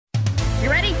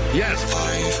Yes.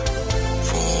 5,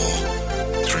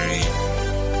 4, 3,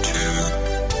 2,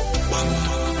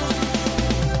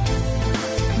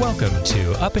 1. Welcome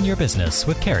to Up in Your Business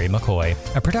with Carrie McCoy,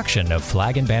 a production of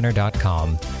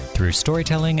flagandbanner.com. Through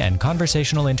storytelling and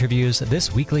conversational interviews,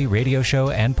 this weekly radio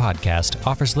show and podcast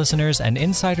offers listeners an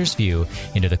insider's view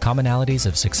into the commonalities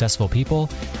of successful people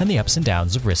and the ups and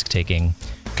downs of risk-taking.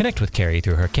 Connect with Carrie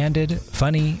through her candid,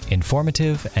 funny,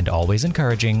 informative, and always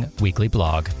encouraging weekly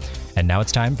blog. And now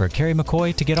it's time for Carrie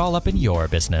McCoy to get all up in your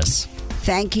business.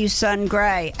 Thank you, Sun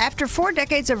Gray. After 4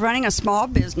 decades of running a small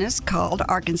business called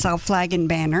Arkansas Flag and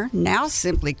Banner, now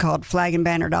simply called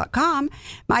flagandbanner.com,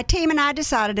 my team and I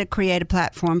decided to create a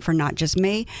platform for not just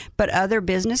me, but other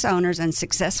business owners and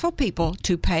successful people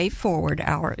to pay forward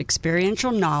our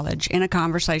experiential knowledge in a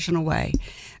conversational way.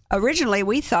 Originally,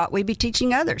 we thought we'd be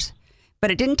teaching others,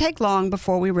 but it didn't take long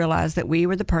before we realized that we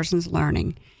were the persons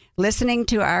learning. Listening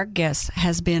to our guests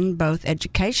has been both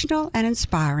educational and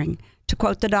inspiring. To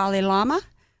quote the Dalai Lama,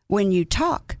 when you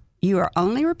talk, you are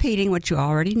only repeating what you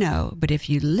already know, but if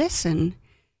you listen,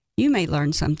 you may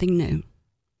learn something new.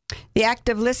 The act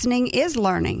of listening is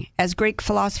learning. As Greek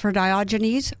philosopher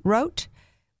Diogenes wrote,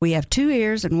 we have 2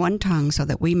 ears and 1 tongue so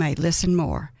that we may listen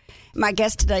more. My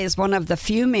guest today is one of the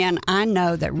few men I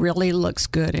know that really looks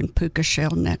good in puka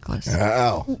shell necklace.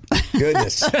 Oh,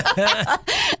 goodness.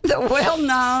 The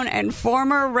well-known and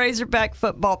former Razorback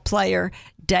football player,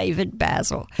 David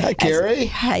Bazzel. Hi, Carrie.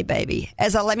 Hey, baby.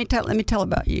 Let me tell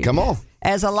about you. Come on.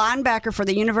 As a linebacker for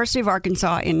the University of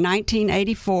Arkansas in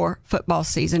 1984 football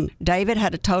season, David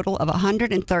had a total of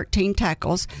 113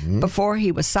 tackles before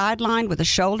he was sidelined with a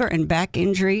shoulder and back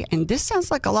injury, and this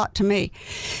sounds like a lot to me.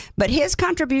 But his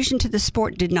contribution to the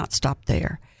sport did not stop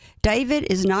there. David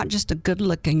is not just a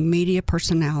good-looking media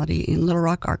personality in Little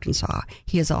Rock, Arkansas.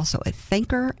 He is also a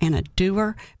thinker and a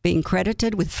doer, being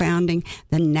credited with founding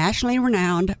the nationally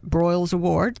renowned Broyles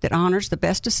Award that honors the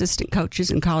best assistant coaches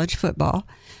in college football,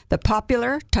 the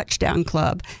popular Touchdown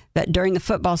Club that during the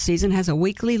football season has a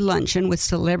weekly luncheon with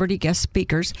celebrity guest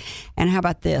speakers, and how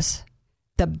about this?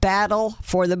 The Battle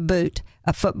for the Boot,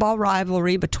 a football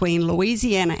rivalry between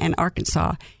Louisiana and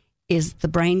Arkansas, is the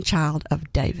brainchild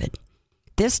of David.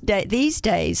 These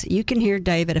days, you can hear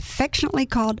David affectionately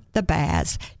called the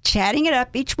Baz, chatting it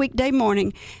up each weekday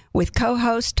morning with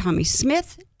co-hosts Tommy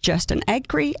Smith, Justin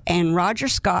Acree, and Roger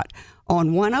Scott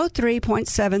on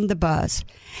 103.7 The Buzz.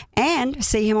 And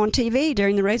see him on TV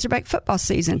during the Razorback football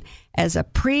season as a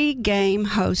pre-game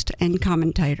host and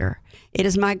commentator. It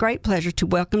is my great pleasure to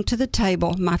welcome to the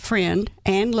table my friend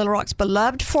and Little Rock's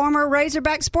beloved former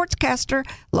Razorback sportscaster,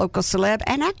 local celeb,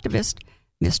 and activist,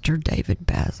 Mr. David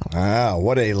Bazzel. Wow,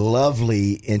 what a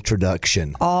lovely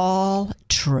introduction. All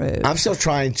true. I'm still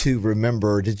trying to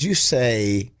remember, did you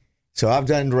say, so I've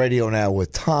done radio now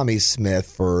with Tommy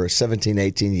Smith for 17,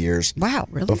 18 years. Wow,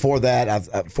 really? Before that,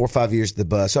 I've 4 or 5 years at the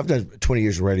Buzz. So I've done 20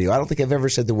 years of radio. I don't think I've ever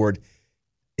said the word,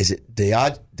 is it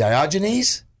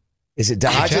Diogenes? Is it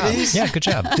Diogenes? Yeah, good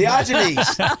job.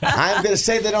 Diogenes. I'm going to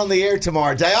say that on the air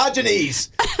tomorrow. Diogenes.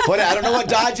 I don't know what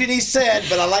Diogenes said,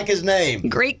 but I like his name.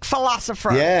 Greek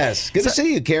philosopher. Yes. Good to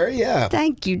see you, Carrie. Yeah.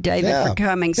 Thank you, David, for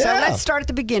coming. So let's start at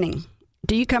the beginning.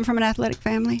 Do you come from an athletic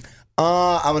family?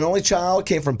 I'm an only child.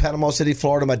 Came from Panama City,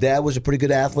 Florida. My dad was a pretty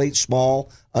good athlete,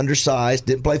 small, undersized,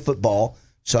 didn't play football.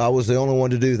 So I was the only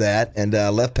one to do that, and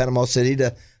left Panama City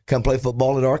to come play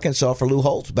football at Arkansas for Lou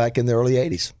Holtz back in the early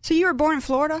 80s. So you were born in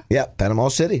Florida? Yeah, Panama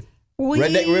City.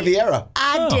 Redneck Riviera.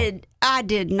 I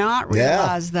did not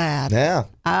realize that. Yeah.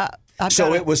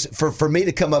 So it was, for me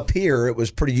to come up here, it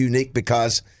was pretty unique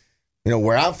because,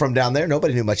 where I'm from down there,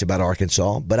 nobody knew much about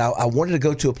Arkansas. But I wanted to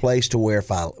go to a place to where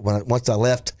once I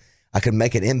left, I could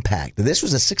make an impact. And this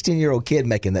was a 16-year-old kid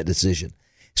making that decision.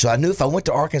 So I knew if I went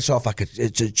to Arkansas, if I could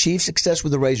achieve success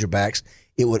with the Razorbacks,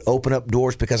 it would open up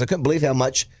doors because I couldn't believe how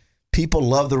much people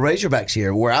love the Razorbacks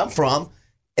here. Where I'm from,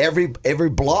 every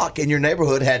block in your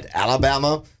neighborhood had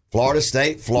Alabama, Florida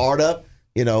State, Florida,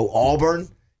 Auburn.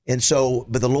 And so,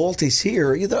 but the loyalty's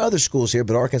here. There are other schools here,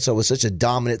 but Arkansas was such a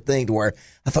dominant thing to where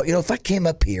I thought, if I came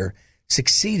up here,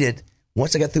 succeeded,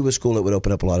 once I got through with school, it would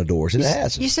open up a lot of doors. And it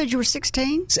has. You said you were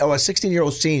 16? I was a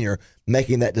 16-year-old senior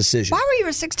making that decision. Why were you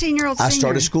a 16-year-old senior? I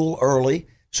started school early,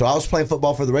 so I was playing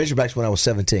football for the Razorbacks when I was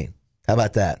 17. How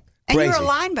about that? And Crazy. you were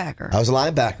a linebacker. I was a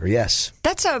linebacker, yes.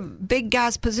 That's a big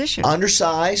guy's position.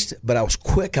 Undersized, but I was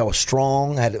quick. I was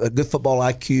strong. I had a good football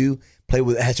IQ.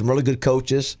 Had some really good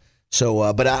coaches.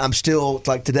 So, but I'm still,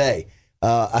 like today,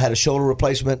 I had a shoulder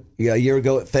replacement a year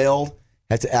ago. It failed.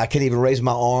 I can't even raise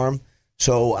my arm.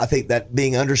 So I think that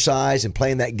being undersized and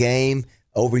playing that game,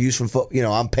 overuse from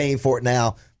football, I'm paying for it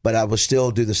now, but I will still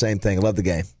do the same thing. I love the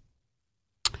game.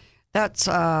 That's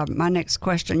my next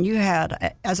question. You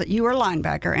had, you were a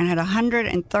linebacker and had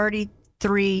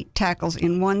 133 tackles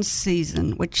in one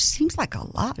season, which seems like a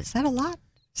lot. Is that a lot?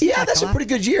 Yeah, that's a pretty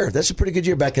good year. That's a pretty good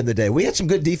year back in the day. We had some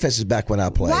good defenses back when I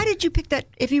played. Why did you pick that?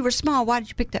 If you were small, why did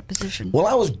you pick that position? Well,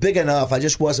 I was big enough. I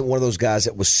just wasn't one of those guys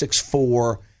that was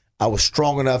 6'4". I was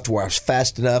strong enough to where I was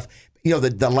fast enough. You know,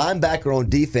 the linebacker on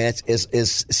defense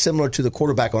is similar to the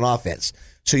quarterback on offense.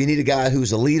 So you need a guy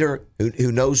who's a leader,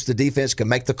 who knows the defense, can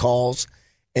make the calls.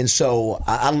 And so,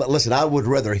 listen, I would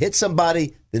rather hit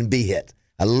somebody than be hit.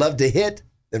 I love to hit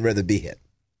than rather be hit.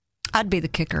 I'd be the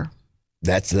kicker.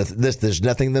 There's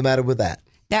nothing the matter with that.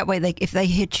 That way, if they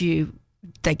hit you,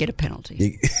 they get a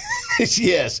penalty.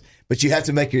 Yes, but you have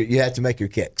to make your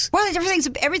kicks. Well,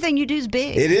 everything you do is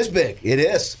big. It is big. It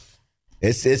is.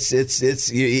 It's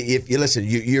if you listen,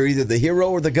 you're either the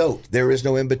hero or the GOAT. There is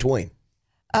no in between.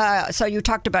 So you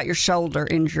talked about your shoulder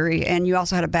injury, and you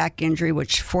also had a back injury,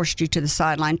 which forced you to the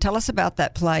sideline. Tell us about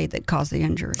that play that caused the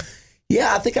injury.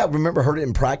 Yeah, I think I remember heard it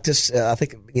in practice. I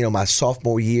think, my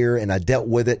sophomore year, and I dealt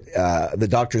with it. The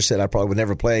doctor said I probably would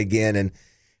never play again. And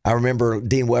I remember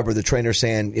Dean Weber, the trainer,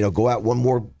 saying, go out one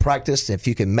more practice. If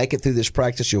you can make it through this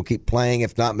practice, you'll keep playing.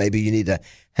 If not, maybe you need to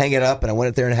hang it up. And I went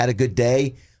out there and had a good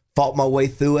day, fought my way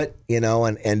through it,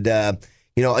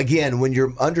 again, when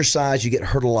you're undersized, you get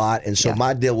hurt a lot. And so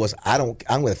my deal was, I'm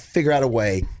going to figure out a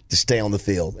way to stay on the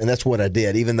field. And that's what I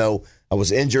did. Even though I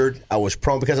was injured, I was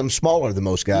prone because I'm smaller than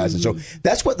most guys. Mm-hmm. And so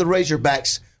that's what the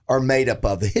Razorbacks are made up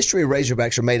of. The history of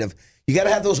Razorbacks are made of, you got to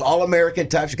have those All-American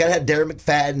types. You got to have Darren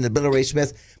McFadden and Billy Ray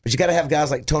Smith, but you got to have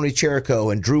guys like Tony Cherico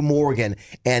and Drew Morgan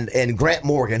and Grant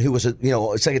Morgan, who was a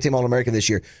second-team All-American this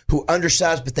year, who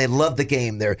undersized, but they love the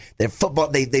game. They're football.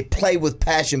 They play with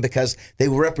passion because they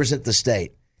represent the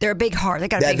state. They're a big heart. They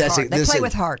got a big heart. They play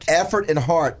with heart. Effort and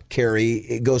heart, Carrie,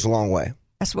 it goes a long way.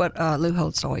 That's what Lou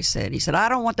Holtz always said. He said, I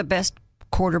don't want the best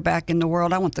quarterback in the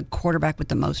world. I want the quarterback with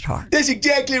the most heart. That's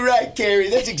exactly right, Carrie.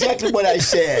 That's exactly what I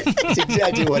said. That's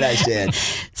exactly what I said.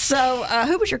 So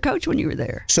who was your coach when you were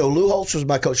there? So Lou Holtz was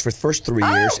my coach for the first 3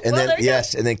 years. And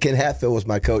then Ken Hatfield was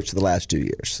my coach for the last 2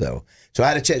 years. So I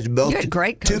had a chance. Both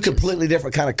great coaches. Two completely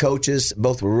different kind of coaches.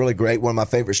 Both were really great. One of my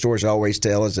favorite stories I always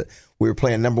tell is that we were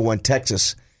playing number 1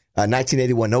 Texas,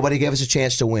 1981. Nobody gave us a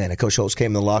chance to win. And Coach Holtz came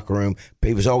in the locker room. But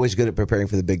he was always good at preparing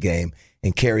for the big game.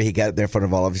 And Kerry, he got up there in front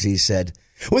of all of us. He said,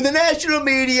 when the national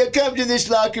media come to this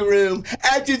locker room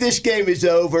after this game is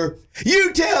over,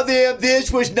 you tell them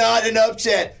this was not an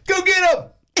upset. Go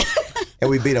get them. And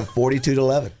we beat them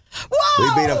 42-11.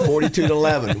 Whoa! We beat them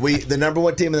 42-11. The number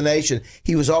 1 team in the nation.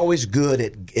 He was always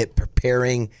good at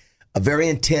preparing, a very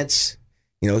intense,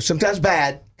 sometimes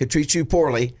bad, could treat you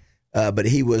poorly. But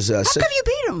he was. How come you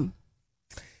beat them?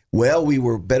 Well, we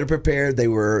were better prepared. They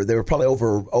were probably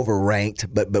overranked,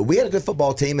 but we had a good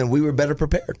football team and we were better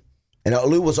prepared. And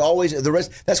Lou was always the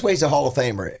rest. That's why he's a Hall of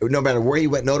Famer. No matter where he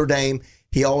went, Notre Dame,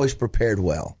 he always prepared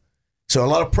well. So a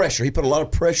lot of pressure. He put a lot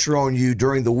of pressure on you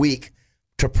during the week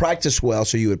to practice well,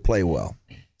 so you would play well.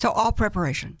 So all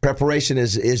preparation. Preparation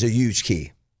is a huge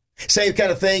key. Same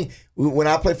kind of thing when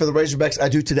I play for the Razorbacks. I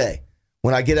do today.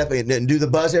 When I get up and do the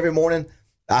buzz every morning,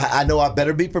 I know I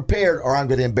better be prepared or I'm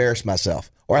going to embarrass myself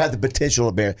or I have the potential to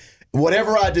embarrass.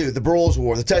 Whatever I do, the Bulls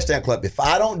War, the Touchdown Club, if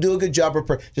I don't do a good job of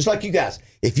preparing, just like you guys,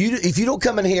 if you don't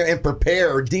come in here and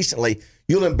prepare decently,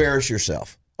 you'll embarrass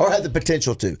yourself or have the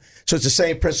potential to. So it's the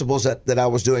same principles that I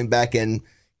was doing back in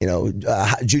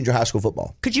junior high school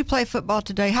football. Could you play football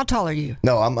today? How tall are you?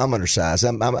 No, I'm undersized.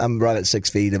 I'm right at 6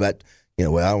 feet. About I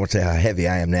don't want to say how heavy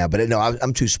I am now, but no,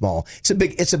 I'm too small. It's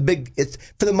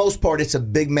for the most part, it's a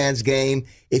big man's game.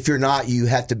 If you're not, you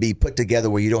have to be put together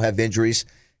where you don't have injuries.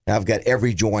 I've got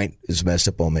every joint is messed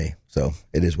up on me, so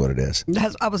it is what it is.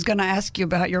 I was going to ask you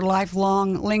about your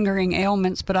lifelong lingering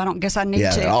ailments, but I don't guess I need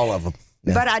to. Yeah, all of them.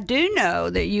 Yeah. But I do know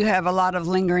that you have a lot of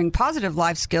lingering positive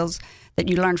life skills that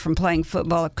you learned from playing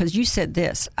football, because you said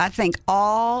this: I think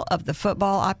all of the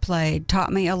football I played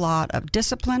taught me a lot of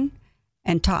discipline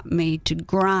and taught me to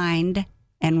grind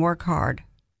and work hard.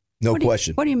 No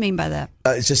question. What do you mean by that?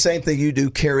 It's the same thing you do,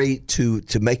 Carrie, to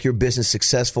make your business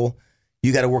successful.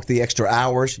 You got to work the extra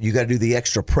hours. You got to do the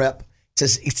extra prep.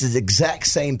 It's the exact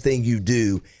same thing you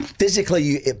do.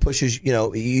 Physically, it pushes,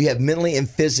 you have mentally and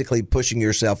physically pushing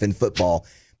yourself in football.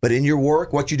 But in your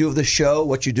work, what you do with the show,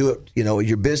 what you do at,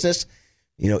 your business,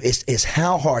 it's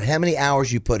how hard, how many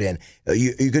hours you put in.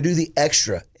 You could do the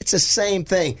extra. It's the same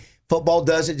thing. Football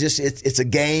does it. It's a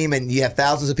game, and you have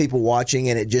thousands of people watching,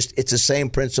 and it's the same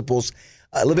principles,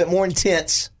 a little bit more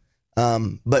intense.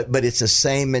 But it's the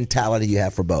same mentality you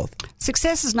have for both.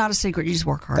 Success is not a secret. You just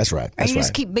work hard. That's right. And you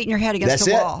just keep beating your head against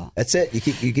the wall. That's it.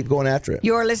 You keep going after it.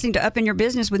 You're listening to Up in Your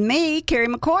Business with me, Carrie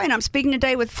McCoy, and I'm speaking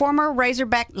today with former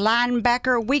Razorback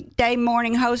linebacker, weekday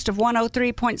morning host of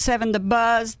 103.7 The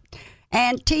Buzz,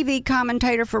 and TV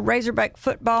commentator for Razorback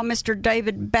football, Mr.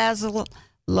 David Bazzel,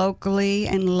 locally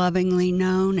and lovingly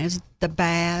known as the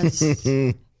Baz.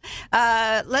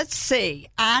 Let's see.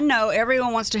 I know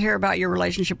everyone wants to hear about your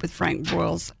relationship with Frank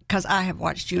Broyles because I have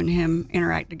watched you and him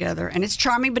interact together, and it's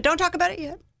charming, but don't talk about it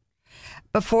yet.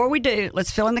 Before we do, let's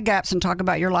fill in the gaps and talk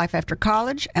about your life after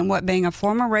college and what being a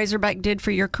former Razorback did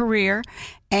for your career,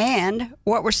 and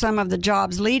what were some of the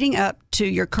jobs leading up to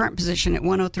your current position at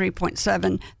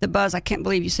 103.7 The Buzz. I can't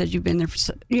believe you said you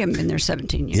haven't been there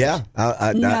 17 years. Yeah,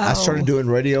 I started doing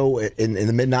radio in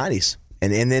the mid-'90s.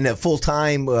 And then at full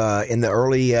time in the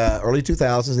early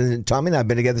 2000s, and Tommy and I have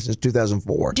been together since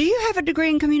 2004. Do you have a degree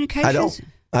in communications?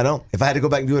 I don't. If I had to go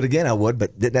back and do it again, I would,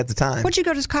 but didn't at the time. What'd you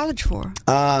go to college for?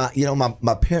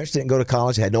 My parents didn't go to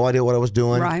college. I had no idea what I was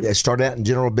doing. Right. I started out in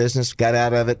general business, got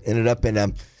out of it, ended up in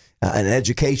an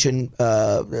education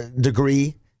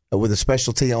degree with a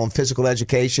specialty on physical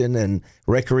education and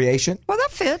recreation. Well,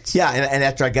 that fits. Yeah, and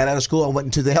after I got out of school, I went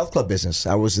into the health club business.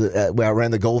 I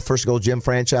ran the First Gold Gym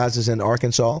franchises in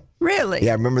Arkansas. Really?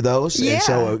 Yeah, I remember those. Yeah. And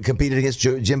so I competed against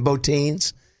Jimbo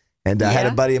Teens. And I had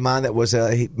a buddy of mine that was,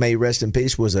 may rest in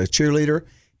peace, was a cheerleader.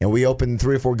 And we opened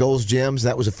 3 or 4 Gold's gyms.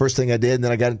 That was the first thing I did. And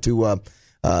then I got into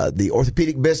the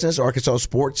orthopedic business, Arkansas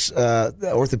sports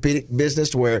orthopedic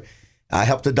business, where I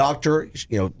helped a doctor,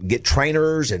 get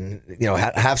trainers, and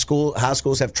high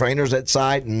schools have trainers at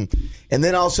site, and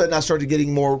then all of a sudden I started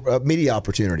getting more media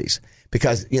opportunities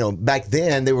because back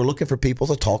then they were looking for people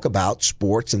to talk about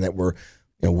sports and that were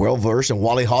well versed. And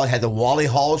Wally Hall had the Wally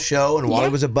Hall show, and Wally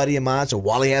was a buddy of mine, so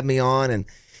Wally had me on. And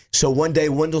so one day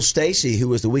Wendell Stacy, who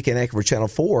was the weekend anchor for Channel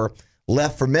 4,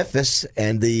 left for Memphis,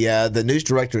 and the news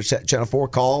director at Channel 4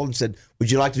 called and said, "Would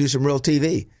you like to do some real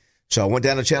TV?" So I went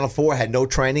down to Channel 4. I had no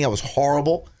training. I was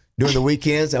horrible during the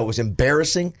weekends. I was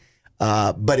embarrassing.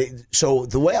 So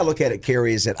the way I look at it,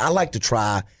 Carrie, is that I like to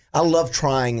try. I love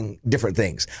trying different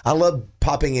things. I love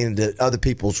popping into other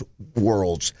people's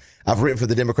worlds. I've written for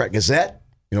the Democrat Gazette,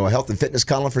 a health and fitness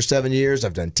column for 7 years.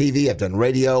 I've done TV. I've done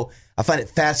radio. I find it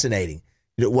fascinating,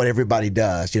 what everybody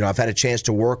does. I've had a chance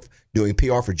to work doing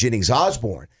PR for Jennings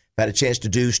Osborne. I've had a chance to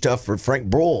do stuff for Frank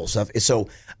Broyles. So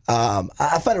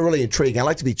I find it really intriguing. I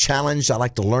like to be challenged. I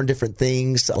like to learn different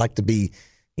things. I like to be,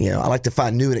 I like to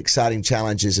find new and exciting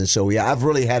challenges. And so, I've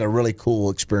really had a really cool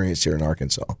experience here in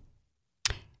Arkansas.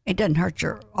 It doesn't hurt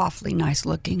you're awfully nice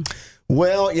looking.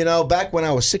 Well, back when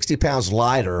I was 60 pounds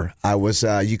lighter, I was,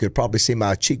 you could probably see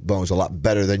my cheekbones a lot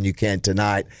better than you can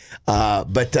tonight. No,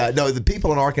 the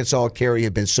people in Arkansas, Carrie,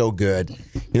 have been so good.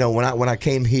 When I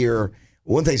came here,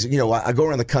 one thing is, I go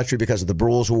around the country because of the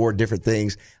Broyles Award, different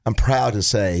things. I'm proud to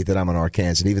say that I'm an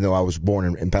Arkansan, even though I was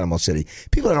born in Panama City.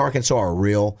 People in Arkansas are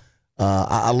real.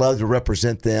 I love to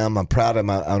represent them. I'm proud I'm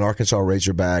an Arkansas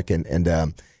Razorback, and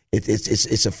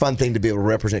it's a fun thing to be able to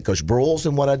represent Coach Broyles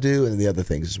and what I do, and the other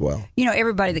things as well.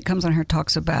 Everybody that comes on here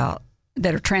talks about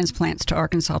that are transplants to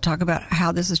Arkansas talk about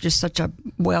how this is just such a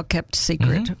well-kept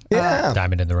secret. Mm-hmm. Yeah.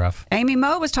 Diamond in the rough. Amy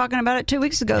Moe was talking about it 2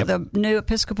 weeks ago. Yep. The new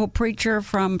Episcopal preacher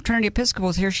from Trinity Episcopal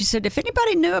is here. She said if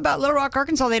anybody knew about Little Rock,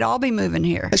 Arkansas, they'd all be moving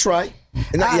here. That's right.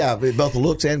 And both the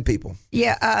looks and people.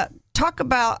 Yeah. Talk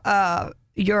about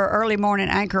your early morning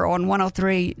anchor on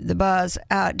 103 The Buzz.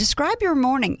 Describe your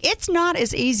morning. It's not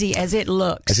as easy as it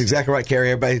looks. That's exactly right,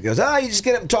 Carrie. Everybody goes, you just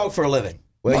get up and talk for a living.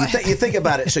 Well, you think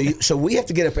about it. So we have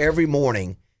to get up every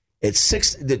morning at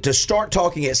 6 to start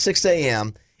talking at 6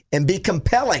 a.m. and be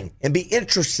compelling and be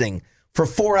interesting for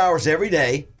 4 hours every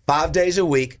day, 5 days a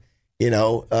week,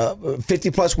 50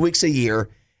 plus weeks a year.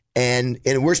 And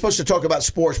we're supposed to talk about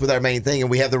sports with our main thing. And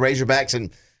we have the Razorbacks,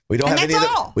 and we don't have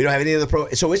any other pro.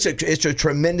 So it's a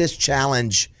tremendous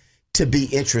challenge to be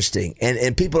interesting.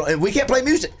 And people, and we can't play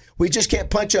music. We just can't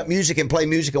punch up music and play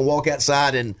music and walk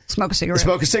outside and smoke a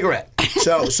cigarette.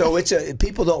 So it's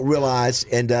people don't realize,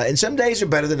 and some days are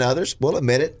better than others. We'll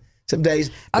admit it. Some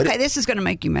days. Okay, this is going to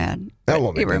make you mad. That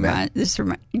won't make me mad.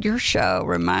 Your show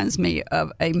reminds me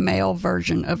of a male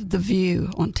version of The View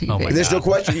on TV. Oh, there's no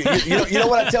question. You know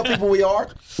what I tell people we are?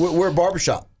 We're a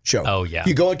barbershop show. Oh, yeah.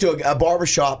 You go into a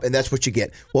barbershop, and that's what you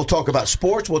get. We'll talk about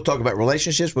sports. We'll talk about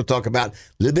relationships. We'll talk about a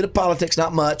little bit of politics,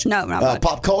 not much. No, not much.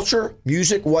 Pop culture,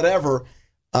 music, whatever.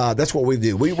 That's what we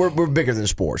do. We're bigger than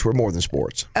sports. We're more than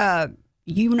sports.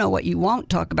 You know what you won't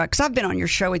talk about, because I've been on your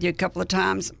show with you a couple of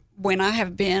times when I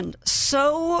have been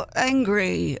so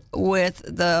angry with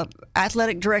the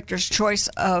athletic director's choice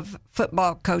of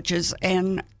football coaches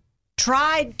and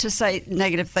tried to say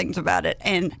negative things about it,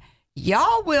 and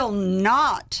y'all will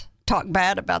not talk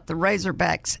bad about the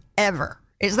Razorbacks ever.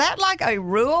 Is that like a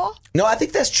rule? No, I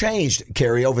think that's changed,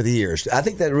 Carrie, over the years. I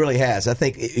think that really has. I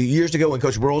think years ago when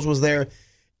Coach Broyles was there,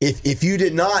 if you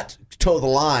did not toe the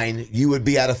line, you would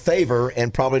be out of favor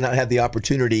and probably not have the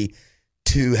opportunity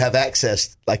to have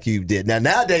access like you did. Now,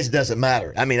 nowadays, it doesn't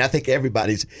matter. I mean, I think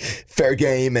everybody's fair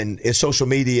game and is social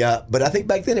media, but I think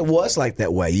back then it was like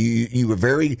that way. You were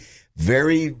very,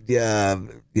 very,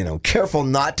 careful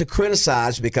not to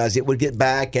criticize because it would get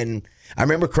back. And I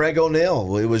remember Craig O'Neill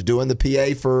was doing the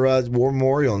PA for War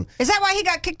Memorial. And, is that why he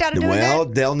got kicked out of doing that? Well,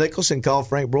 Dale Nicholson called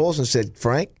Frank Broyles and said,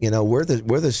 Frank, we're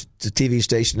the TV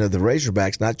station of the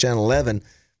Razorbacks, not Channel 11.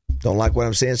 Don't like what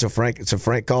I'm saying. So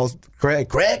Frank calls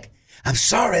Craig, I'm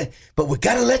sorry, but we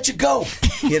got to let you go,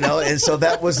 and so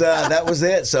that was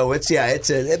it. So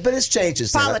but it's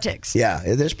changes. Politics.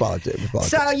 There's politics.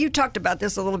 So you talked about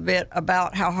this a little bit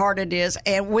about how hard it is.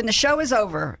 And when the show is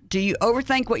over, do you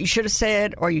overthink what you should have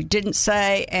said or you didn't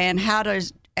say? And how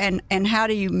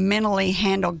do you mentally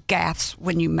handle gaffes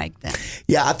when you make them?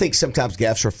 Yeah, I think sometimes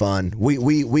gaffes are fun. We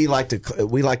like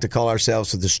to call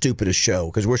ourselves the stupidest show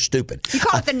because we're stupid. You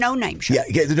call it the no name show.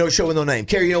 Yeah, the no show with no name.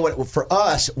 Carrie, you know what? For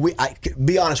us,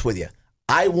 be honest with you.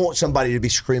 I want somebody to be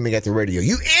screaming at the radio,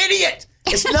 "You idiot!"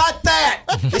 It's not that.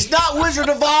 It's not Wizard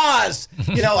of Oz.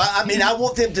 I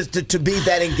want them to be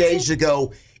that engaged to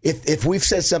go. If we've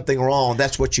said something wrong,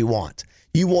 that's what you want.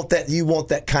 You want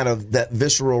that kind of that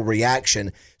visceral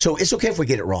reaction. So it's okay if we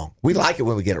get it wrong. We like it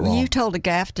when we get it wrong. You told a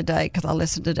gaffe today because I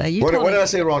listened today. What did I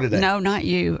say wrong today? No, not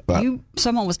you.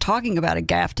 Someone was talking about a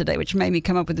gaffe today, which made me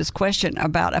come up with this question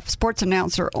about a sports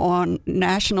announcer on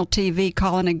national TV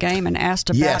calling a game and asked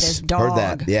about his dog. Heard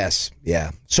that. Yes,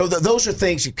 yeah. So those are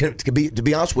things you could be. To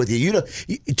be honest with you,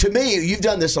 to me, you've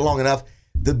done this long enough.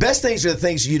 The best things are the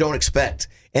things you don't expect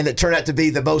and that turn out to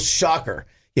be the most shocker.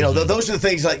 Those are the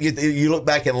things like you look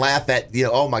back and laugh at,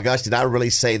 oh my gosh, did I really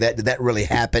say that? Did that really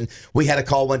happen? We had a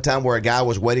call one time where a guy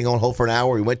was waiting on hold for an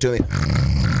hour. He went to him.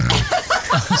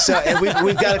 And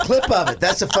we've got a clip of it.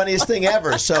 That's the funniest thing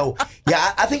ever. So,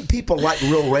 yeah, I think people like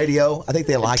real radio. I think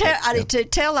they like it. I need to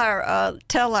tell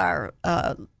our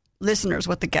listeners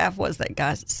what the gaffe was that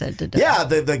guy said today. Yeah,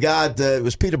 the guy, it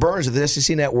was Peter Burns of the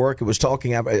SEC Network. It was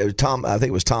talking about Tom, I think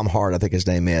it was Tom Hart, I think his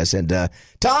name is. And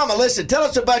Tom, listen, tell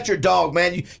us about your dog,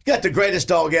 man. You got the greatest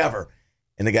dog ever.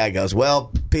 And the guy goes,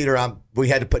 well, Peter, we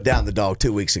had to put down the dog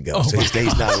 2 weeks ago, so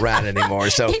he's not around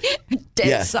anymore. So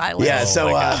dead silence. Yeah, so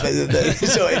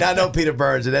and I know Peter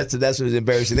Burns, and that's what's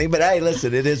embarrassing thing. But hey,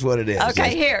 listen, it is what it is.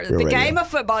 Okay, here, the game of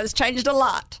football has changed a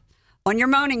lot. On your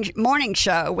morning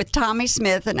show with Tommy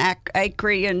Smith and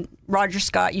Acree and Roger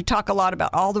Scott, you talk a lot about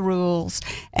all the rules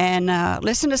and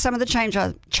listen to some of the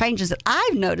changes that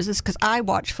I've noticed because I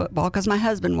watch football because my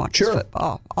husband watches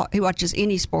football. He watches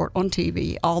any sport on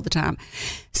TV all the time.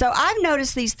 So I've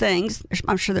noticed these things.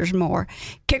 I'm sure there's more.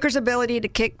 Kicker's ability to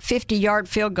kick 50-yard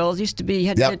field goals used to be you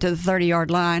had to get to the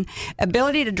 30-yard line.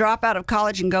 Ability to drop out of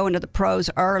college and go into the pros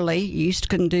early. You used to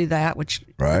couldn't do that, which,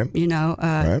 right.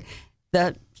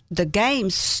 The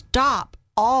games stop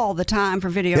all the time for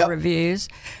video reviews.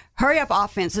 Hurry-up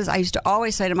offenses. I used to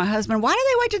always say to my husband, why do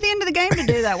they wait to the end of the game to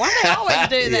do that? Why do they always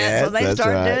do that? So they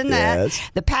started doing that. Yes.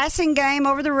 The passing game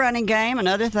over the running game,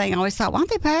 another thing. I always thought, why don't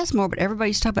they pass more? But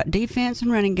everybody used to talk about defense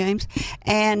and running games.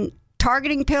 And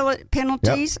targeting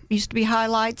penalties used to be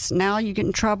highlights. Now you get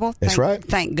in trouble. That's right.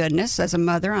 Thank goodness. As a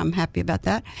mother, I'm happy about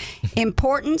that.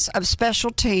 Importance of special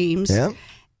teams. Yeah.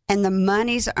 And the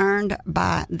money's earned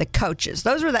by the coaches.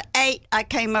 Those were the 8 I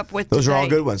came up with Those today. are all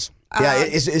good ones. Yeah,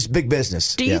 it's big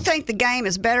business. Do you think the game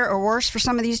is better or worse for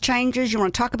some of these changes? You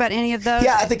want to talk about any of those?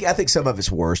 Yeah, I think some of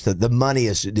it's worse. The money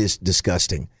is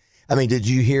disgusting. I mean, did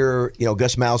you hear,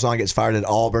 Gus Malzahn gets fired at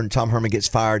Auburn, Tom Herman gets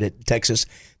fired at Texas.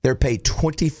 They're paid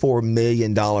 $24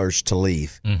 million to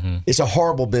leave. Mm-hmm. It's a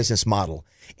horrible business model.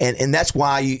 And that's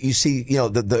why you see,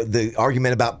 the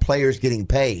argument about players getting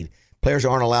paid. Players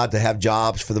aren't allowed to have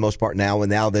jobs for the most part now,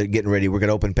 and now they're getting ready. We're going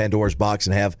to open Pandora's box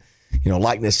and have,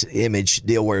 likeness image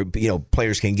deal where,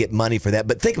 players can get money for that.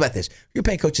 But think about this. You're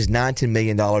paying coaches $9-10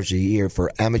 million a year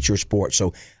for amateur sports.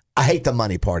 So I hate the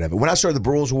money part of it. When I started the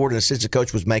Broyles Award, an assistant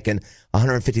coach was making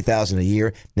 $150,000 a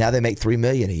year. Now they make $3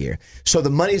 million a year. So the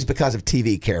money is because of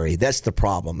TV, Carrie. That's the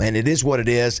problem. And it is what it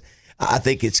is. I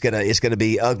think it's gonna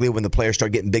be ugly when the players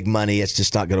start getting big money. It's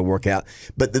just not gonna work out.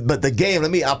 But the game,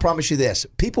 I'll promise you this: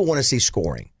 people want to see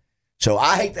scoring. So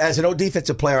I hate, as an old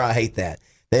defensive player, I hate that.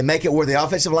 They make it where the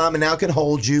offensive lineman now can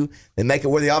hold you. They make it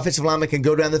where the offensive lineman can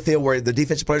go down the field where the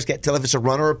defensive players can't tell if it's a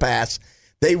run or a pass.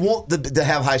 They want to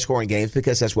have high scoring games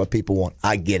because that's what people want.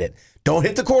 I get it. Don't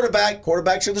hit the quarterback.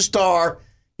 Quarterbacks are the star.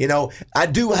 You know, I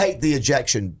do hate the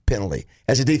ejection penalty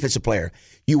as a defensive player.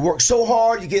 You work so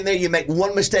hard, you get in there, you make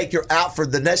one mistake, you're out for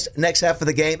the next half of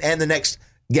the game and the next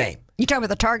game. You talking about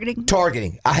the targeting?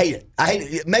 Targeting. I hate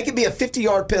it. Make it be a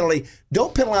 50-yard penalty.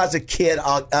 Don't penalize a kid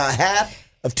half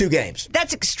of 2 games.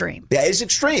 That's extreme. Yeah, it's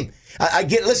extreme. I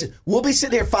get it. Listen, we'll be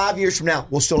sitting here 5 years from now.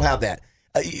 We'll still have that.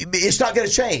 It's not going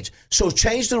to change. So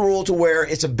change the rule to where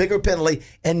it's a bigger penalty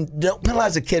and don't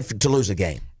penalize a kid to lose a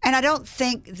game. And I don't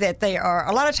think that they are.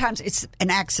 A lot of times it's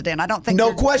an accident. I don't think.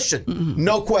 No question. Mm-hmm.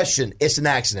 No question. It's an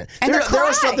accident. And there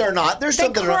are some that are not. There's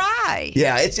some that are cry.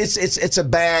 Yeah, it's a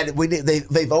bad.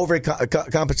 They've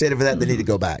overcompensated for that. They need to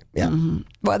go back. Yeah. Mm-hmm.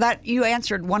 Well, that you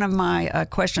answered one of my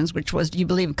questions, which was, do you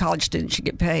believe college students should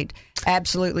get paid?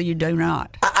 Absolutely, you do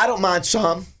not. I don't mind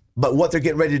some. But what they're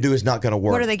getting ready to do is not going to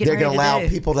work. What are they getting ready to do? They're going to allow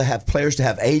people to have players to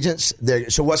have agents.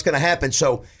 So what's going to happen?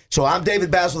 So I'm David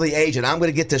Basil, the agent. I'm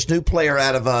going to get this new player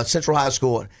out of Central High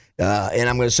School, and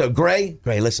I'm going to say, Gray,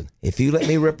 listen, if you let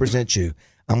me represent you,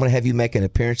 I'm going to have you making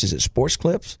appearances at Sports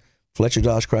Clips, Fletcher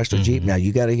Dodge Chrysler Jeep. Now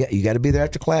you got to be there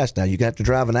after class. Now you got to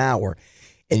drive an hour.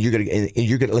 And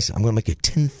you're gonna listen. I'm gonna make you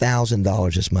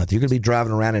 $10,000 this month. You're gonna be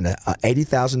driving around in a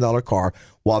 $80,000 car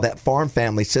while that farm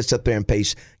family sits up there and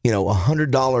pays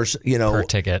 $100 per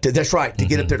ticket. That's right, to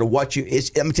get up there to watch you.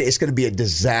 It's going to be a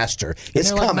disaster.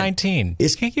 It's coming. Like 19. You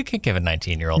can't give a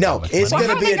 19-year-old. No, it's going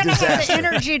to be a disaster. How are they going to have the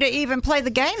energy to even play the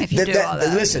game if you do all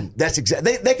that? Listen, that's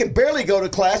exactly. They can barely go to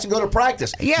class and go to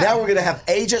practice. Yeah. Now we're going to have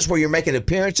agents where you're making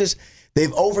appearances.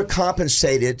 They've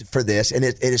overcompensated for this, and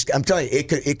it is. I'm telling you,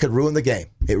 it could ruin the game.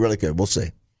 It really could. We'll see.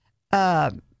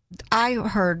 I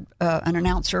heard an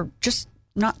announcer just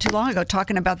not too long ago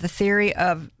talking about the theory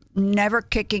of never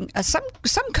kicking. Some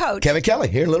coach, Kevin Kelly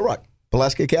here in Little Rock,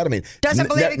 Pulaski Academy, doesn't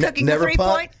believe in kicking a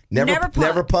 3-point.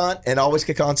 Never punt, and always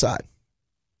kick onside,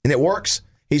 and it works.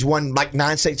 He's won like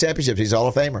 9 state championships. He's a Hall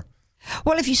of Famer.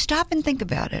 Well, if you stop and think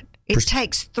about it, it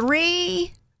takes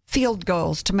 3 field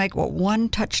goals to make what 1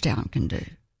 touchdown can do.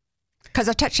 Because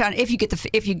a touchdown, if you get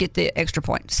the extra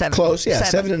point, 7. Close, yeah,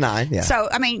 7 to 9. Yeah. So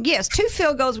I mean, yes, 2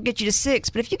 field goals will get you to 6,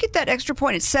 but if you get that extra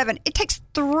point at 7, it takes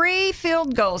 3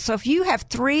 field goals. So if you have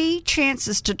 3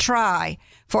 chances to try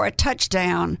for a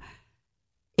touchdown,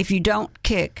 if you don't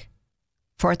kick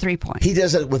for a 3-point, he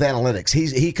does it with analytics.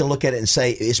 He can look at it and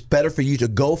say it's better for you to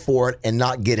go for it and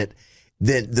not get it.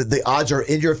 The odds are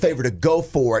in your favor to go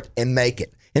for it and make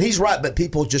it. And he's right, but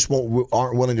people just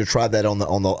aren't willing to try that on the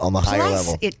higher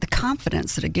level. Plus, the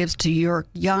confidence that it gives to your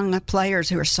young players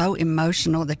who are so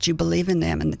emotional that you believe in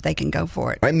them and that they can go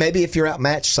for it. Right? Maybe if you're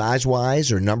outmatched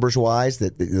size-wise or numbers-wise,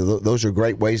 those are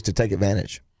great ways to take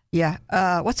advantage. Yeah.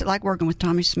 What's it like working with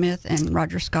Tommy Smith and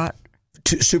Roger Scott?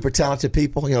 Super talented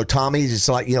people. Tommy's, it's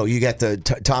like, you got the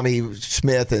Tommy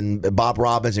Smith and Bob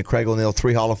Robbins and Craig O'Neill,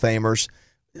 3 Hall of Famers.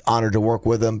 Honored to work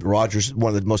with him. Roger's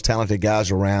one of the most talented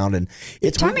guys around, and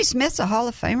Tommy Smith's a Hall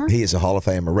of Famer. He is a Hall of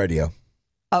Famer. Radio.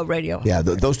 Oh, radio. Yeah,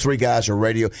 those 3 guys are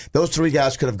radio. Those 3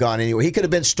 guys could have gone anywhere. He could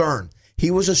have been Stern.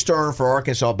 He was a Stern for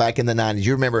Arkansas back in the 90s.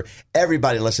 You remember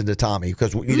everybody listened to Tommy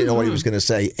because you didn't know what he was going to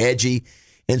say. Edgy,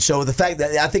 and so the fact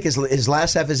that I think his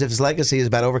last half of his legacy is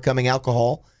about overcoming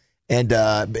alcohol. And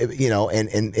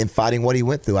and fighting what he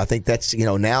went through. I think that's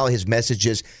now his message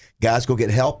is, guys, go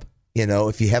get help.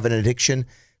 If you have an addiction.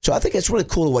 So I think it's really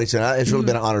cool what he's done. It's really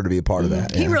been an honor to be a part of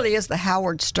that. He really is the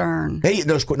Howard Stern. Hey,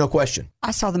 no question. I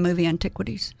saw the movie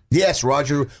Antiquities. Yes,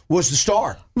 Roger was the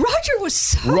star. Roger was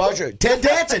so Ted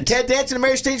Danson and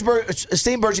Mary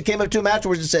Steenburgen came up to him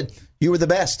afterwards and said, "You were the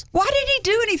best." Why didn't he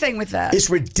do anything with that? It's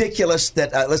ridiculous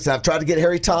that, listen, I've tried to get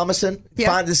Harry Thomason. Yeah.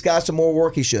 Find this guy some more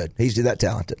work. He should. He's that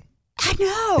talented. I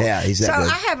know. Yeah, he's that good.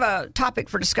 So I have a topic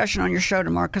for discussion on your show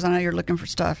tomorrow because I know you're looking for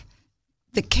stuff.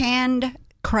 The canned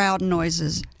crowd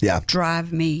noises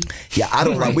drive me. Yeah, I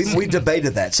don't like. We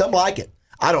debated that. Some like it.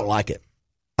 I don't like it.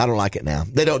 I don't like it now.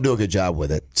 They don't do a good job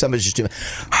with it. Some is just too.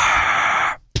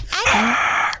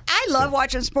 I love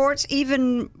watching sports.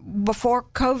 Even before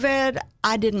COVID,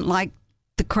 I didn't like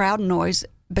the crowd noise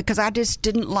because I just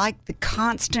didn't like the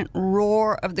constant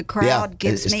roar of the crowd.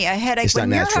 Gives me a headache.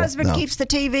 When your husband keeps the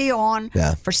TV on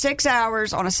for 6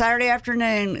 hours on a Saturday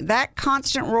afternoon, that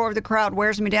constant roar of the crowd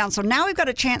wears me down. So now we've got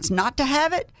a chance not to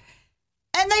have it,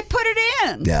 and they put it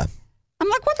in. Yeah. I'm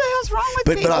like, what the hell's wrong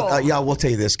with people? But I will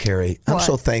tell you this, Carrie. I'm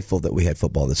so thankful that we had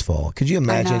football this fall. Could you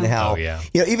imagine how,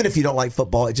 even if you don't like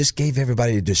football, it just gave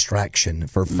everybody a distraction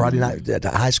for Friday night at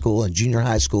high school and junior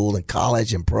high school and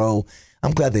college and pro.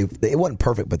 I'm glad it wasn't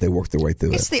perfect, but they worked their way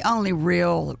through it. It's the only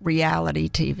real reality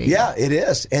TV. Yeah, it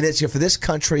is. And it's for this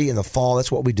country in the fall,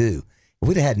 that's what we do.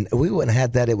 If we wouldn't have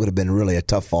had that, it would have been really a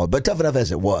tough fall. But tough enough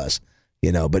as it was,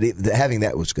 but having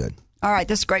that was good. All right,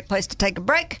 this is a great place to take a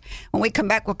break. When we come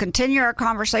back, we'll continue our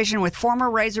conversation with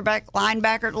former Razorback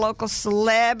linebacker, local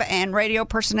celeb, and radio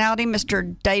personality,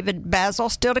 Mr. David Bazzel.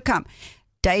 Still to come,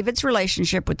 David's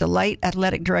relationship with the late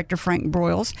athletic director Frank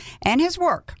Broyles and his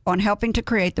work on helping to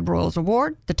create the Broyles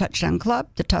Award, the Touchdown Club,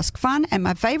 the Tusk Fund, and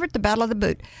my favorite, the Battle of the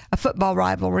Boot, a football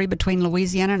rivalry between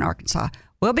Louisiana and Arkansas.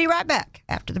 We'll be right back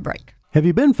after the break. Have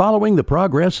you been following the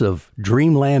progress of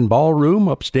Dreamland Ballroom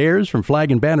upstairs from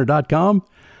flagandbanner.com?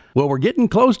 Well, we're getting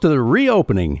close to the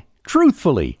reopening.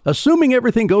 Truthfully, assuming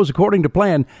everything goes according to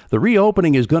plan, the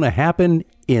reopening is going to happen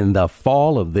in the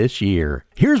fall of this year.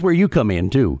 Here's where you come in,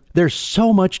 too. There's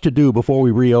so much to do before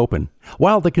we reopen.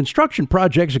 While the construction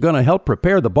projects are going to help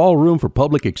prepare the ballroom for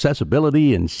public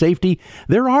accessibility and safety,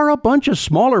 there are a bunch of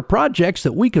smaller projects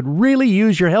that we could really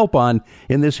use your help on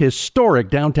in this historic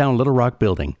downtown Little Rock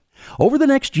building. Over the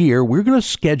next year, we're going to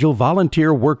schedule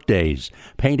volunteer work days,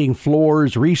 painting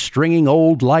floors, restringing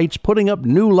old lights, putting up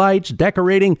new lights,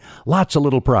 decorating, lots of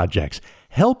little projects.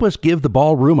 Help us give the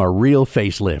ballroom a real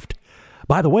facelift.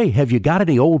 By the way, have you got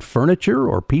any old furniture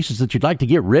or pieces that you'd like to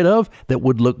get rid of that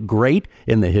would look great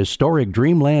in the historic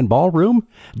Dreamland Ballroom?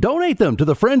 Donate them to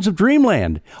the Friends of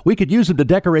Dreamland. We could use them to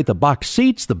decorate the box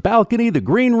seats, the balcony, the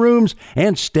green rooms,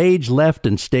 and stage left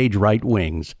and stage right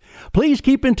wings. Please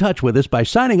keep in touch with us by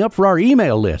signing up for our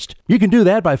email list. You can do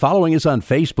that by following us on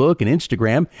Facebook and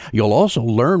Instagram. You'll also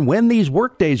learn when these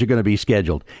work days are going to be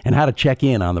scheduled and how to check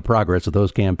in on the progress of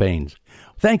those campaigns.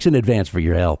 Thanks in advance for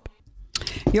your help.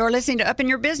 You're listening to Up in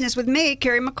Your Business with me,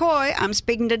 Carrie McCoy. I'm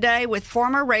speaking today with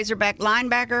former Razorback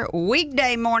linebacker,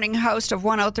 weekday morning host of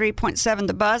 103.7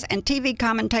 The Buzz, and TV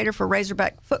commentator for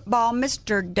Razorback football,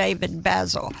 Mr. David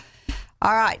Bazzel.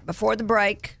 All right, before the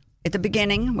break, at the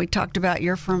beginning, we talked about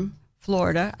you're from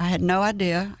Florida. I had no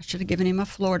idea. I should have given him a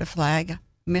Florida flag.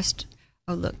 Missed.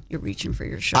 Oh, look, you're reaching for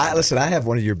your shirt. Listen, I have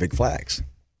one of your big flags.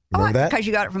 Remember that? Because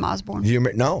you got it from Osborne.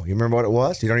 No, you remember what it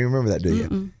was? You don't even remember that, do you?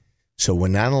 Mm-mm. So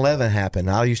when 9/11 happened,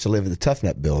 I used to live at the Tough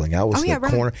Nut building. I was in the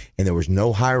corner, and there was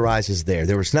no high rises there.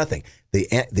 There was nothing.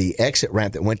 The exit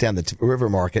ramp that went down the River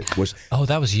Market was. Oh,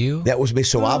 that was you? That was me.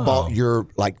 So I bought your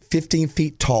 15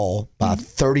 feet tall by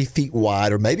 30 feet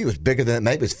wide, or maybe it was bigger than that.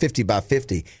 Maybe it was 50 by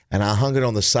 50, and I hung it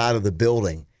on the side of the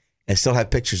building. And still have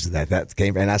pictures of that. That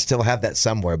came, and I still have that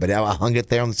somewhere. But I hung it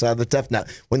there on the side of the Tough Nut.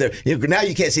 Now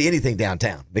you can't see anything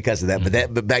downtown because of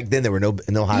that. But back then there were no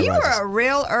high rises. You were a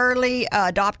real early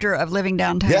adopter of living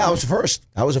downtown. Yeah, I was the first.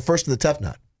 I was the first in the Tough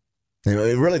Nut.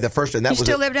 Really, the first. And that you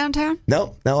still live downtown?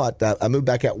 No. I moved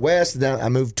back out west. I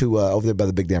moved to over there by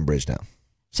the Big Dam Bridge now.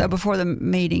 So before the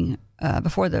meeting,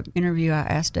 before the interview, I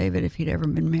asked David if he'd ever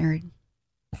been married.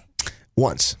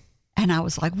 Once. And I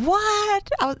was like, "What?"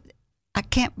 I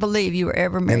can't believe you were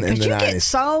ever married because you get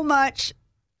so much.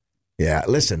 Yeah,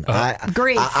 listen,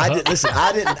 grief.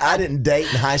 I didn't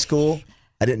date in high school.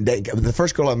 I didn't date. The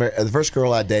first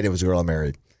girl I dated was a girl I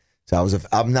married. So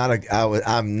I'm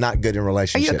not good in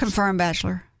relationships. Are you a confirmed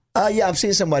bachelor? Yeah, I'm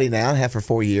seeing somebody now. I have for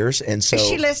 4 years, and so is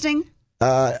she listening?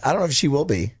 I don't know if she will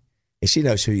be. And she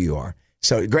knows who you are.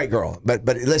 So great girl. But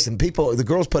listen, the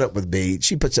girls put up with me.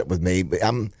 She puts up with me.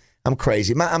 I'm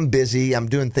crazy. I'm busy. I'm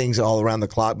doing things all around the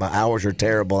clock. My hours are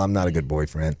terrible. I'm not a good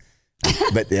boyfriend.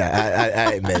 But yeah,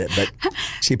 I admit it. But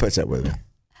she puts up with me.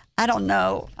 I don't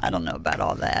know about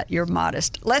all that. You're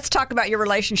modest. Let's talk about your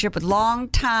relationship with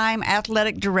longtime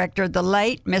athletic director, the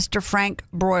late Mr. Frank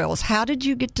Broyles. How did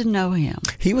you get to know him?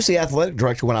 He was the athletic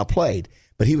director when I played,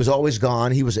 but he was always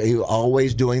gone. He was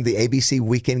always doing the ABC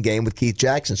weekend game with Keith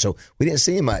Jackson, so we didn't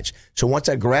see him much. So once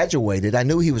I graduated, I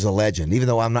knew he was a legend, even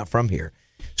though I'm not from here.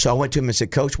 So I went to him and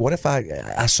said, "Coach, what if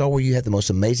I saw where you had the most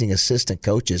amazing assistant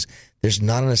coaches? There's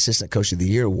not an Assistant Coach of the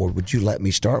Year award. Would you let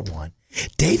me start one?"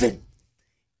 David,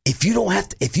 if you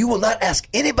will not ask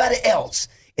anybody else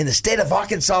in the state of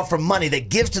Arkansas for money that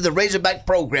gives to the Razorback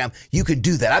program, you could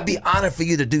do that. I'd be honored for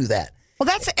you to do that. Well,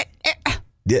 that's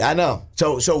Yeah, I know.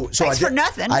 So thanks for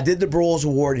nothing. I did the Broyles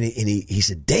Award, and he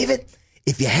said, "David,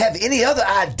 if you have any other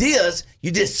ideas,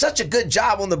 you did such a good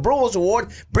job on the Broyles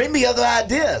Award. Bring me other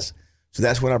ideas." So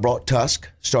that's when I brought Tusk,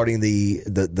 starting the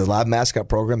live mascot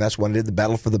program. That's when I did the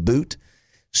Battle for the Boot.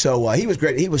 So he was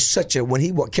great. He was when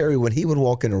he would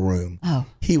walk in a room,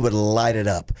 he would light it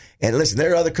up. And listen,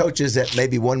 there are other coaches that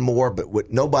maybe one more,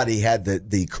 but nobody had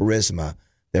the charisma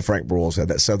that Frank Broyles had,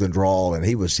 that Southern drawl, and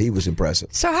he was impressive.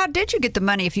 So how did you get the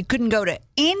money if you couldn't go to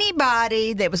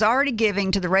anybody that was already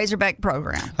giving to the Razorback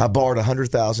program? I borrowed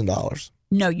 $100,000.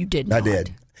 No, you didn't. I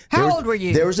did. How old were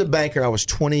you? There was a banker. I was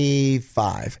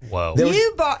 25. Whoa.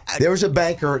 There was a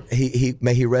banker. He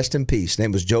may he rest in peace. His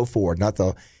name was Joe Ford.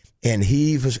 And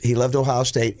he loved Ohio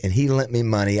State, and he lent me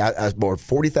money. I borrowed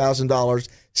 $40,000,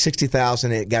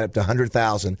 $60,000. It got up to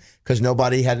 $100,000 because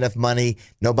nobody had enough money.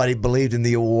 Nobody believed in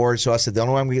the award. So I said, the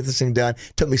only way I'm going to get this thing done.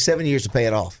 It took me 7 years to pay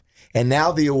it off. And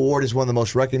now the award is one of the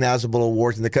most recognizable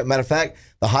awards in the country. Matter of fact,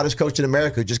 the hottest coach in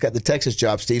America who just got the Texas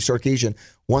job, Steve Sarkisian,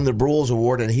 won the Broyles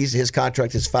Award, and his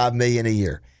contract is $5 million a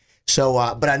year. So,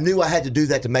 but I knew I had to do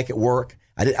that to make it work.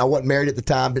 I wasn't married at the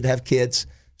time, didn't have kids.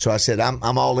 So I said,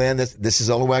 I'm all in. This is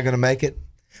the only way I'm going to make it.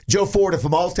 Joe Ford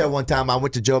from Allstate one time, I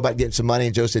went to Joe about getting some money,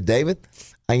 and Joe said, David,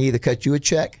 I can either cut you a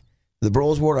check for the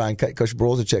Broyles Award, or I can cut Coach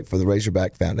Broyles a check for the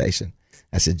Razorback Foundation.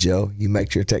 I said, Joe, you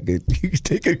make sure you take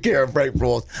good care of Frank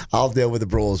Broyles. I'll deal with the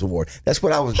Broyles Award. That's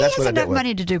what I was. He that's has what I did. Enough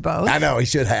money to do both. I know he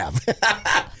should have.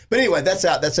 But anyway, that's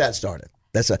how it started.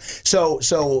 So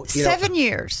 7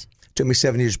 years. Took me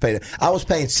 7 years to pay it. I was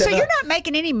paying $700. So you're not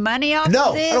making any money off of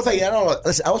this? I don't know.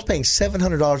 Listen, I was paying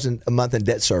 $700 a month in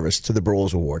debt service to the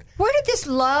Broyles Award. Where did this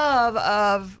love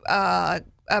of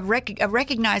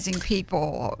recognizing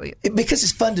people? Because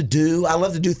it's fun to do. I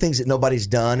love to do things that nobody's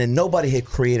done, and nobody had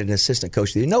created an assistant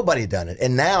coach. Nobody had done it.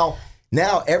 And now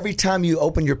every time you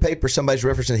open your paper, somebody's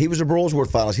referencing, he was a Broyles Award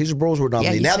finalist. He's a Broyles Award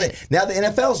nominee. Yeah, now the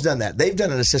NFL's done that. They've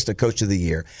done an assistant coach of the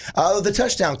year. The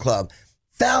Touchdown Club.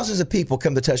 Thousands of people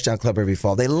come to Touchdown Club every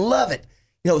fall. They love it.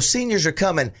 Seniors are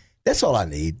coming. That's all I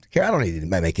need. I don't need to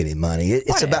make any money.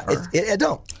 It's Whatever. about. It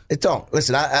don't.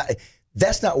 Listen, I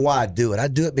that's not why I do it. I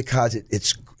do it because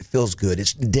it feels good.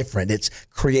 It's different. It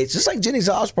creates, just like Jenny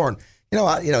Osborne.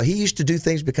 He used to do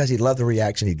things because he loved the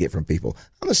reaction he'd get from people.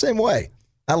 I'm the same way.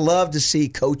 I love to see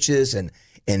coaches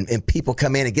and people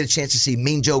come in and get a chance to see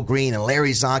Mean Joe Green and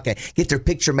Larry Zonka, get their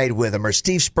picture made with them, or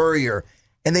Steve Spurrier.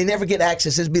 And they never get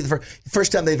access. This will be the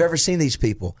first time they've ever seen these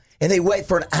people. And they wait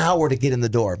for an hour to get in the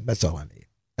door. That's all I need.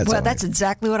 That's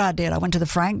exactly what I did. I went to the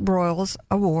Frank Broyles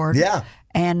Award. Yeah.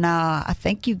 And I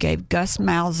think you gave Gus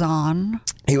Malzahn.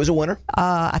 He was a winner.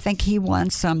 I think he won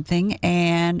something.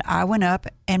 And I went up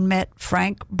and met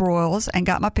Frank Broyles and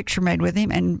got my picture made with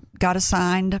him and got a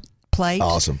signed plate.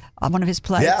 Awesome. On one of his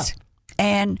plates. Yeah.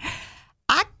 And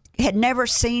I had never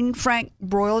seen Frank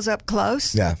Broyles up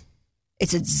close. Yeah.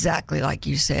 It's exactly like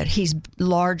you said. He's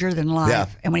larger than life. Yeah.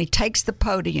 And when he takes the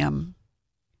podium,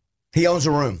 he owns the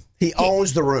room. He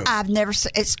owns the room. I've never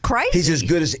seen. It's crazy. He's as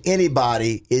good as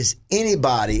anybody.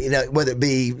 Whether it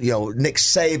be Nick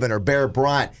Saban or Bear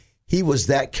Bryant. He was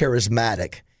that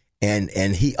charismatic, and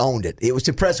he owned it. It was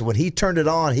impressive. When he turned it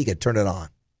on, he could turn it on.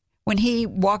 When he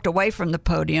walked away from the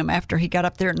podium after he got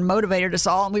up there and motivated us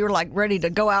all, and we were like ready to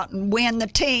go out and win the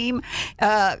team,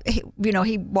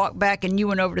 he walked back and you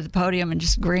went over to the podium and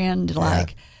just grinned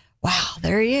like, wow,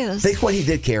 there he is. Think what he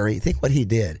did, Carrie. Think what he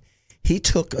did. He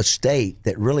took a state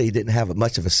that really didn't have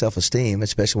much of a self-esteem,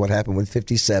 especially what happened with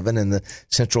 57 and the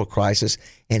Central Crisis,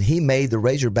 and he made the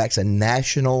Razorbacks a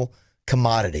national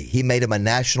commodity. He made them a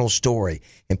national story.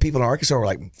 And people in Arkansas were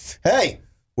like, hey,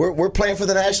 we're playing for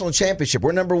the national championship.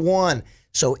 We're number one.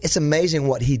 So it's amazing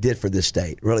what he did for this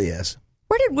state. It really is.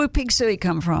 Where did Woo Pig Sooie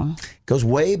come from? Goes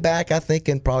way back, I think,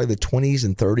 in probably the 20s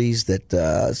and 30s.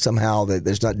 That somehow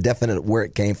there's not definite where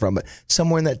it came from, but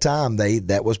somewhere in that time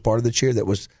that was part of the cheer that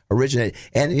was originated.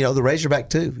 And the Razorback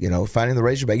too. Finding the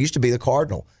Razorback used to be the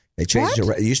Cardinal. They changed it.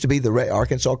 It used to be the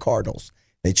Arkansas Cardinals.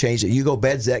 They changed it. Hugo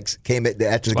Bedzek came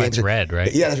after the game. It's red,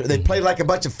 right? Yeah, they played like a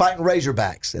bunch of fighting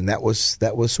Razorbacks, and that was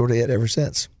sort of it ever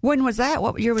since. When was that?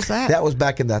 What year was that? That was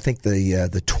back in the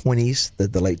 20s,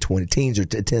 the late 20s, teens or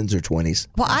 10s.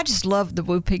 Well, I just love the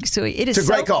Woo Pig Sooie. It's a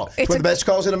great call. It's one of the best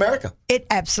calls in America. It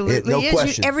absolutely is.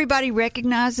 Question. Everybody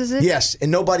recognizes it. Yes,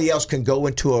 and nobody else can go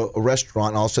into a restaurant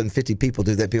and all of a sudden 50 people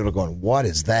do that. People are going, "What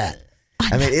is that?"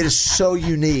 I mean, it is so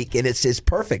unique, and it's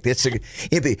perfect. Look at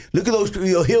those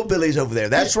hillbillies over there.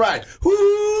 That's right. Woo,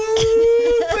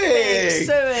 big.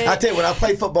 I tell you, when I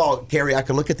play football, Carrie, I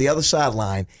could look at the other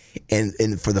sideline, and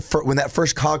when that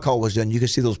first call was done, you could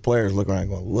see those players looking around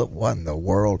going, "Look, what in the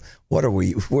world? Where are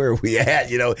we at?"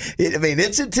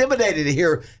 It's intimidating to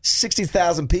hear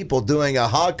 60,000 people doing a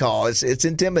hog call. It's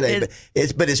intimidating,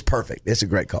 but it's perfect. It's a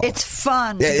great call. It's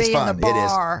fun to be in the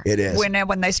bar. It is.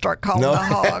 When they start calling the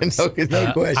hogs.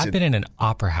 No question. I've been in an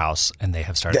opera house and they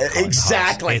have started calling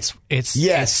exactly. The hogs.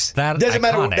 It's that doesn't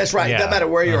matter. That's right. Yeah. It doesn't matter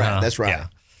where you're at. That's right. Yeah.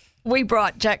 We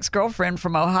brought Jack's girlfriend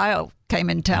from Ohio, came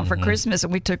in town for Christmas,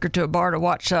 and we took her to a bar to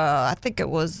watch. I think it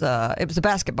was a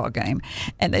basketball game,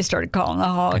 and they started calling the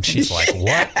hogs. And she's like,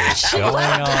 "What is going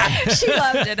on?" She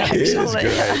loved it, actually. It is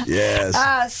great.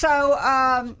 Yes. So,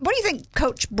 what do you think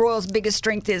Coach Broyles' biggest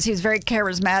strength is? He's very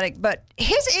charismatic, but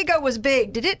his ego was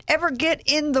big. Did it ever get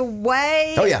in the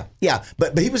way? Oh yeah.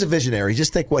 But he was a visionary.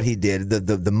 Just think what he did,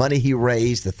 the money he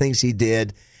raised, the things he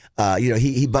did.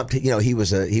 He bumped.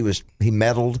 He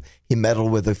meddled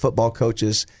with the football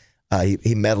coaches.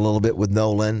 He meddled a little bit with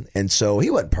Nolan, and so he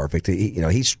wasn't perfect.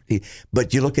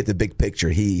 But you look at the big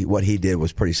picture. What he did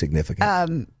was pretty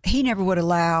significant. He never would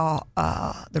allow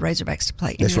the Razorbacks to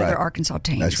play any other Arkansas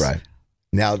teams. That's right.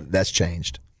 Now that's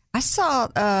changed. I saw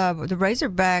the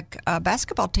Razorback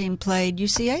basketball team played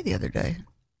UCA the other day.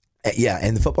 Yeah,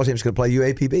 and the football team's going to play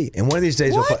UAPB. And one of these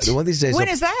days, when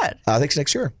is that? I think it's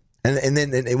next year. And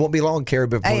then it won't be long, Carrie,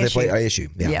 before they play ASU.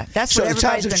 Yeah, that's so what the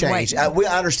times have changed. I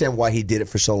understand why he did it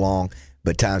for so long,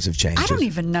 but times have changed. I don't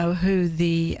even know who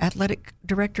the athletic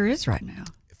director is right now.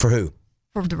 For who?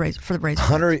 For the Razorback.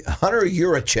 Hunter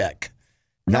Yurachek.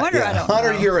 No wonder I don't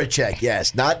Hunter know. Yurachek,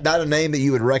 yes. Not a name that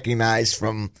you would recognize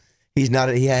from. He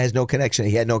has no connection.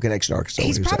 He had no connection to Arkansas.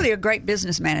 He's probably a great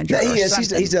business manager. Yeah, he is.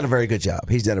 He's done a very good job.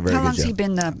 How long's he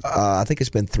been the? I think it's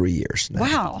been 3 years now.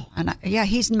 Wow. And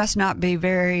he must not be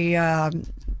very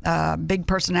big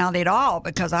personality at all,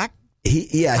 because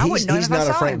he's not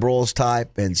a Frank Broyles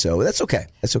type, and so that's okay.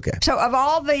 That's okay. So of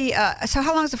all the, so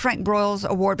how long has the Frank Broyles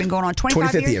Award been going on?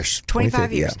 25 years?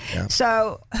 25 years. Yeah.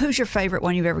 So who's your favorite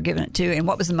one you've ever given it to, and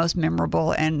what was the most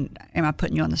memorable, and am I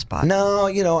putting you on the spot?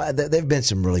 No, there've been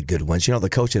some really good ones. The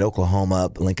coach at Oklahoma,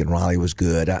 Lincoln Riley, was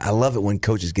good. I love it when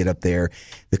coaches get up there.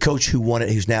 The coach who won it,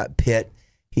 who's now at Pitt,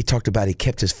 he talked about he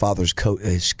kept his father's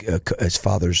his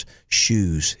father's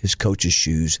shoes, his coach's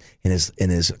shoes, in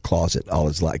his closet all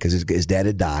his life, because his dad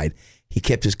had died. He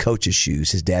kept his coach's shoes,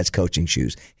 his dad's coaching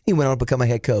shoes. He went on to become a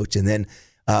head coach. And then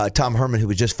Tom Herman, who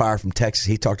was just fired from Texas,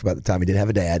 he talked about the time he didn't have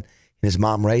a dad, and his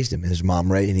mom raised him. And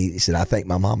he said, "I thank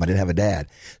my mom, I didn't have a dad."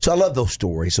 So I love those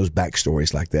stories, those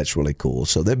backstories like that. It's really cool.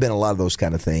 So there've been a lot of those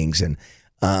kind of things, and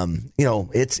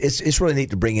it's really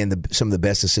neat to bring in some of the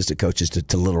best assistant coaches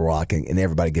to Little Rock, and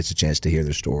everybody gets a chance to hear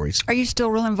their stories. Are you still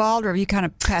real involved, or have you kind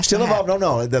of passed? Still involved?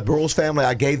 No. The Broyles family,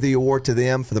 I gave the award to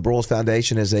them for the Broyles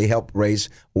Foundation as they help raise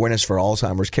awareness for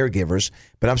Alzheimer's caregivers.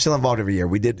 But I'm still involved every year.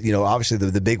 We did, obviously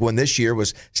the big one this year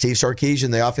was Steve Sarkisian,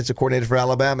 the offensive coordinator for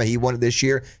Alabama. He won it this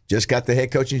year. Just got the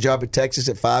head coaching job at Texas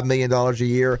at $5 million a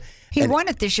year. He won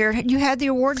it this year. You had the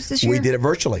awards this year? We did it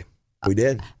virtually. We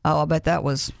did. Oh, I bet that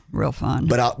was real fun.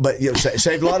 But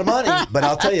saved a lot of money. But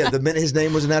I'll tell you, the minute his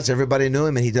name was announced, everybody knew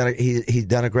him, and he'd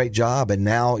done a great job. And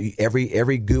now we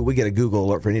get a Google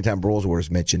alert for any time Broyles Award is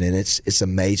mentioned, and it's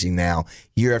amazing now.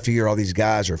 Year after year, all these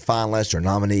guys are finalists or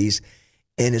nominees,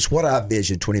 and it's what I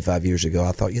visioned 25 years ago.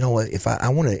 I thought, what, if I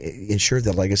want to ensure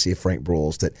the legacy of Frank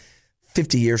Broyles, that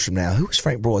 50 years from now, who was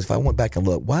Frank Broyles? If I went back and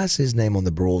looked, why is his name on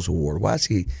the Broyles Award? Why is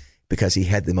he? Because he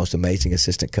had the most amazing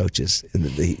assistant coaches.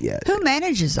 Who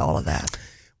manages all of that?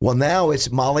 Well, now it's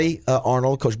Molly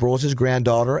Arnold, Coach Broyles'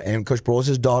 granddaughter, and Coach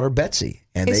Broyles' daughter, Betsy.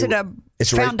 And it's a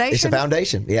foundation? It's a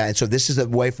foundation, yeah. And so this is a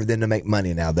way for them to make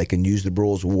money now. They can use the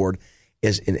Broyles Award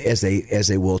as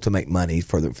they will to make money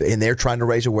and they're trying to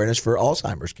raise awareness for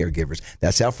Alzheimer's caregivers.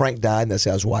 That's how Frank died, and that's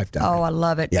how his wife died. Oh, I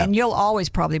love it. Yeah. And you'll always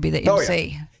probably be the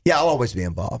MC. Yeah, I'll always be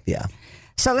involved, yeah.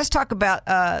 So let's talk about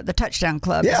the Touchdown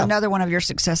Club. It's another one of your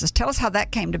successes. Tell us how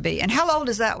that came to be, and how old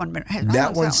is that one?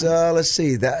 That one's let's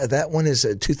see. That one is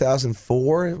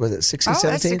 2004. Was it 16,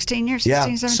 17? That's 16 years.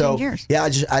 16, 17 years. Yeah,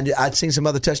 I'd seen some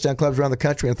other Touchdown Clubs around the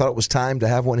country and thought it was time to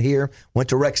have one here. Went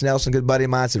to Rex Nelson, good buddy of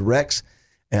mine. Said, Rex,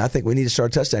 and I think we need to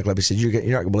start a Touchdown Club. He said, you're not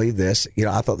going to believe this.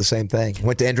 I thought the same thing.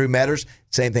 Went to Andrew Metters,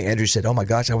 same thing. Andrew said, oh my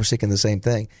gosh, I was thinking the same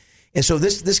thing. And so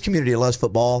this community loves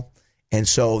football. And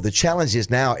so the challenge is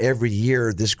now every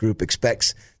year this group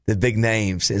expects the big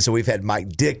names. And so we've had Mike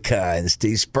Ditka and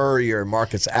Steve Spurrier and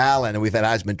Marcus Allen, and we've had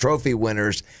Heisman Trophy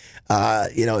winners. So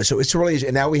it's really,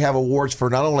 and now we have awards for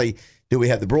not only do we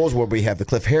have the Broyles Award, we have the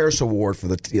Cliff Harris Award for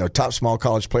the top small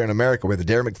college player in America. We have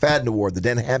the Darren McFadden Award, the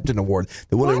Dan Hampton Award,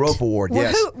 the Willie Rope Award.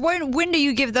 Well, yes. When do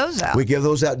you give those out? We give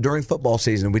those out during football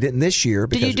season. We didn't this year.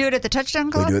 Did you do it at the Touchdown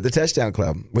Club? We do it at the Touchdown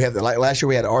Club. We have last year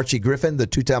we had Archie Griffin, the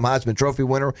two-time Heisman Trophy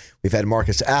winner. We've had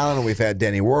Marcus Allen, and we've had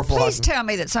Danny Werfel. Please tell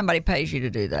me that somebody pays you to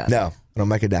do that. No, I don't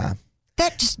make a dime.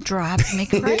 That just drives me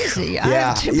crazy.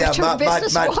 Yeah.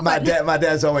 My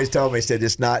dad's always told me, he said,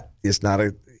 it's not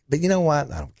a. But you know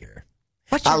what? I don't care.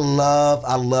 I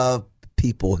love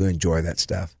people who enjoy that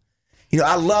stuff.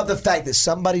 I love the fact that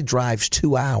somebody drives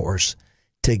 2 hours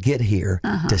to get here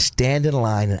to stand in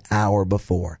line an hour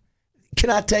before.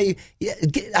 Can I tell you?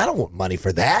 I don't want money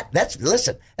for that. That's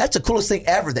the coolest thing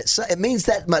ever. It means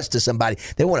that much to somebody.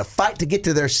 They want to fight to get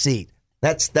to their seat.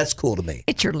 That's cool to me.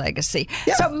 It's your legacy.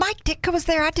 Yeah. So Mike Ditka was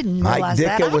there. I didn't realize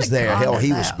that. Mike Ditka was there. Hell,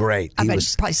 he was great. He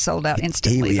was probably sold out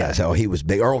instantly. He was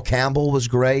big. Earl Campbell was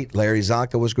great. Larry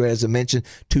Zonka was great, as I mentioned.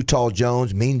 Too Tall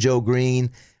Jones, Mean Joe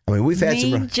Green. I mean, we've had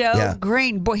Mean Joe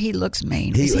Green. Boy, he looks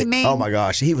mean. Is he mean? Oh, my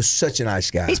gosh. He was such a nice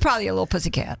guy. He's probably a little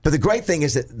pussycat. But the great thing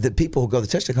is that the people who go to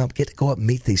the Touchdown Club get to go up and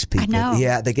meet these people. I know.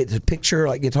 Yeah, they get the picture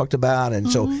like you talked about.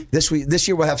 And so this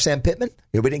year we'll have Sam Pittman.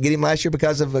 We didn't get him last year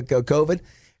because of COVID.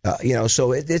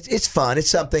 So it's fun. It's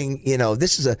something,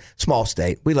 this is a small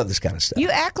state. We love this kind of stuff. You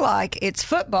act like it's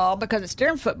football because it's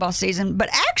during football season. But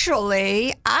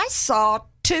actually, I saw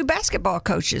 2 basketball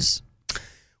coaches.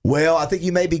 Well, I think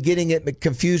you may be getting it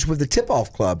confused with the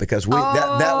Tip-Off Club because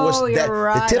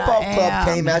the Tip-Off Club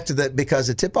came after because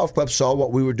the Tip-Off Club saw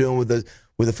what we were doing with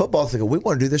the football thing. We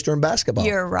want to do this during basketball.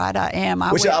 You're right, I am. I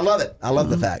love it. I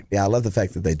love the fact. Yeah, I love the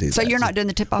fact that they do. So that. You're not doing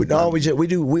the Tip-Off Club? No, we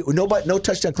do. No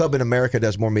Touchdown Club in America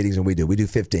does more meetings than we do. We do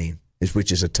 15,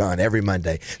 which is a ton every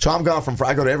Monday. So I'm gone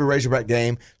I go to every Razorback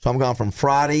game. So I'm gone from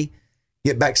Friday,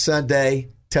 get back Sunday,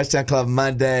 Touchdown Club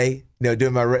Monday.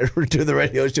 Doing the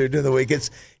radio show during the week,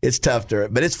 it's tough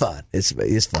but it's fun. It's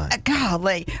fun.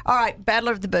 Golly! All right, Battle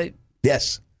of the Boot.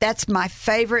 Yes, that's my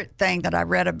favorite thing that I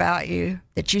read about you.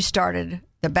 That you started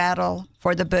the Battle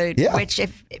for the Boot, which,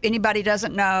 if anybody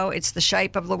doesn't know, it's the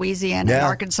shape of Louisiana and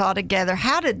Arkansas together.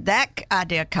 How did that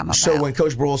idea come about? So when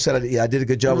Coach Broyles said I did a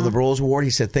good job with the Broyles Award, he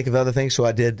said think of other things. So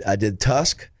I did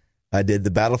Tusk, I did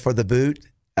the Battle for the Boot,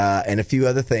 and a few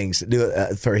other things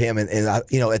for him. And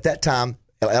at that time,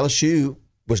 LSU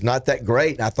was not that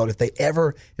great. And I thought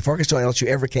if Arkansas and LSU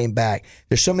ever came back,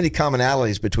 there's so many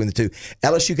commonalities between the two.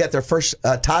 LSU got their first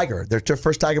tiger, their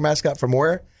first tiger mascot from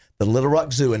where? The Little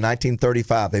Rock Zoo in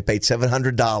 1935. They paid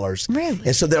 $700. Really?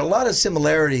 And so there are a lot of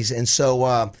similarities. And so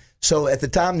at the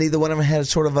time, neither one of them had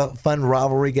sort of a fun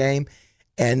rivalry game.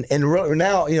 And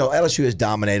now, LSU has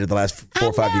dominated the last 4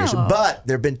 or 5 years. But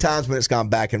there have been times when it's gone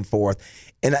back and forth.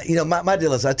 And, my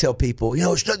deal is I tell people,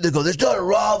 it's nothing to go. There's not a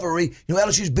rivalry.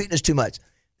 LSU's beating us too much.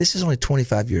 This is only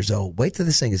 25 years old. Wait till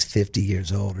this thing is 50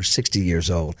 years old or 60 years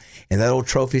old. And that old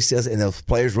trophy says, and those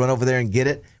players run over there and get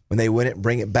it when they win it and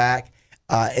bring it back.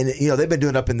 And they've been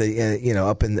doing it up in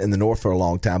the north for a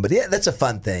long time. But yeah, that's a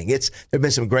fun thing. There've been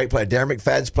some great players. Darren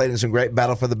McFadden's played in some great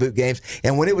Battle for the Boot games.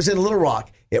 And when it was in Little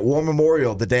Rock at War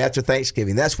Memorial the day after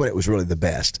Thanksgiving, that's when it was really the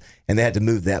best. And they had to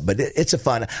move that. But it's a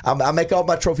fun. I make all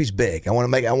my trophies big. I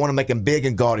want to make them big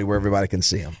and gaudy where everybody can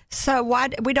see them. So why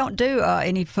we don't do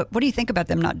any? What do you think about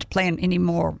them not playing any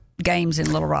more games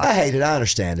in Little Rock? I hate it. I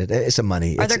understand it. It's a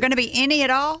money. Are there going to be any at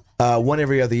all? One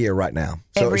every other year right now.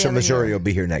 So Missouri will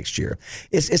be here next year.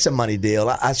 It's a money deal.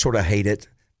 I sort of hate it,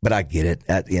 but I get it.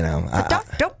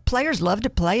 Don't players love to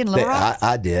play in Little Rock?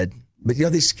 I did. But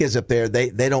these kids up there, they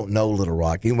don't know Little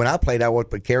Rock. Even when I played,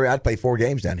 I'd play 4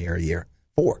 games down here a year.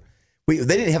 4. They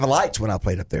didn't have lights when I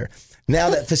played up there.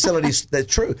 Now that facility's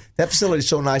that's true. That facility's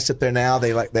so nice up there now.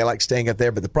 They like staying up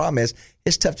there. But the problem is,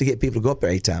 it's tough to get people to go up there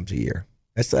 8 times a year.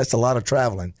 That's a lot of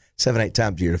traveling, 7-8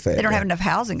 times a year to Fayette. They don't have enough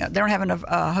housing. They don't have enough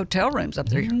hotel rooms up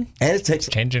there. And it takes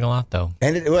changing a lot though.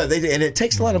 And it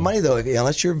takes a lot of money though.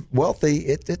 Unless you're wealthy,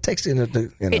 it takes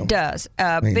It does.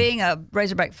 Being a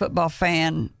Razorback football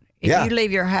fan, if you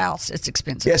leave your house, it's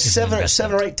expensive. Yeah,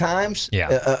 7 or 8 times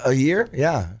a year.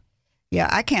 Yeah. Yeah,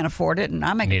 I can't afford it, and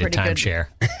I make a pretty good timeshare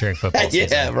during football season.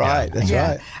 Yeah, right. That's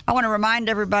right. I want to remind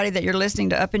everybody that you're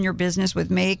listening to Up in Your Business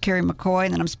with me, Carrie McCoy,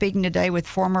 and that I'm speaking today with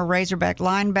former Razorback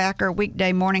linebacker,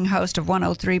 weekday morning host of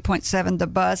 103.7 The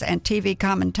Buzz, and TV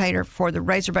commentator for the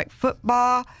Razorback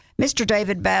football, Mr.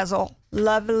 David Bazzel,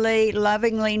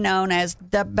 lovingly known as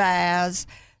the Baz.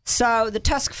 So the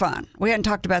Tusk Fund, we hadn't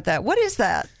talked about that. What is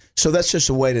that? So that's just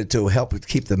a way to help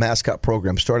keep the mascot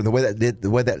program started. The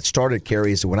way that started,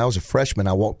 Carrie, is that when I was a freshman,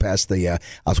 I walked past I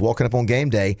was walking up on game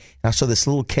day, and I saw this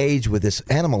little cage with this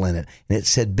animal in it, and it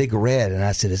said Big Red, and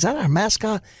I said, "Is that our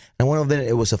mascot?" And I went over there,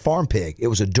 it was a farm pig. It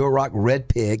was a Duroc red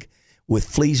pig with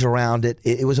fleas around it.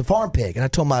 It was a farm pig, and I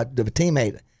told my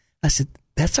teammate, I said,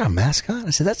 "That's our mascot?"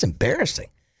 I said, "That's embarrassing."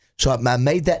 So I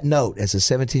made that note as a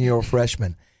 17-year-old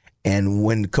freshman. And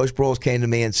when Coach Broyles came to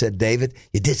me and said, "David,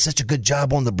 you did such a good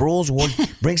job on the Broyles Award.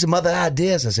 Bring some other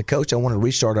ideas." I said, "Coach, I want to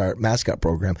restart our mascot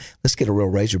program. Let's get a real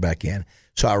Razorback in."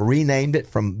 So I renamed it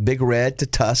from Big Red to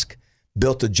Tusk,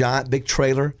 built a giant big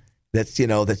trailer that's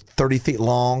 30 feet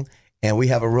long, and we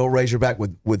have a real Razorback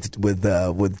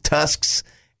with tusks.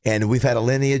 And we've had a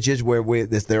lineage where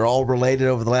they're all related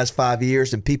over the last 5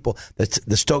 years, and people,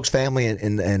 the Stokes family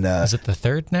and is it the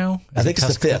third now? I think it's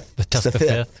the fifth. The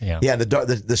fifth. Yeah.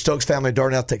 The Stokes family,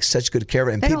 Darnell, takes such good care of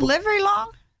it. And they don't live very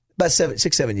long. About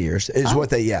 6-7 years is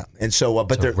what they And so,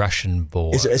 but they're Russian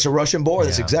boar. It's a Russian boar.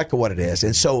 That's exactly what it is.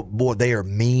 And so, boy, they are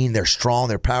mean, they're strong,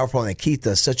 they're powerful, and Keith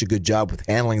does such a good job with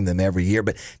handling them every year.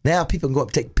 But now people can go up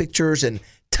and take pictures and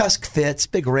Tusk fits,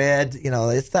 big red.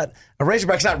 It's not a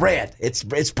Razorback's not red.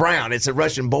 It's brown. It's a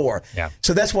Russian boar. Yeah.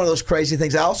 So that's one of those crazy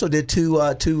things. I also did two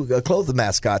clothing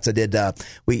mascots. I did.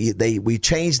 We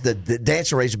changed the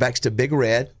dancing Razorbacks to big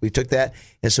red. We took that,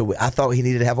 and so I thought he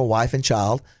needed to have a wife and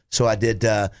child. So I did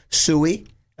Suey,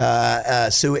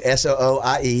 Sooie,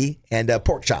 and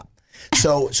Pork Chop.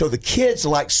 So the kids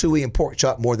like Suey and Pork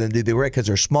Chop more than they do Big Red because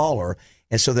they're smaller.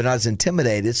 And so they're not as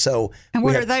intimidated. So and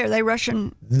what are they? Are they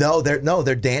Russian? No, they're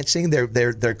dancing. They're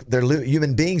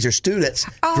human beings. They're students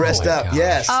dressed up. Gosh.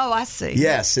 Yes. Oh, I see.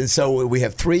 Yes, and so we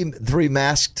have three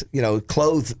masked,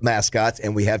 clothed mascots,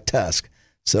 and we have Tusk.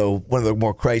 So one of the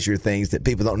more crazier things that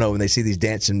people don't know when they see these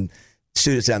dancing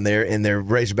students down there in their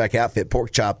Razorback outfit,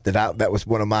 Pork Chop. That was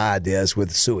one of my ideas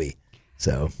with Suey.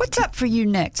 So what's up for you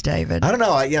next, David? I don't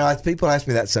know. People ask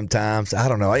me that sometimes. I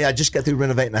don't know. I just got through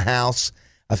renovating a house.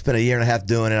 I've spent a year and a half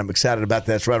doing it. I'm excited about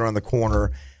that. It's right around the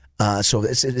corner. So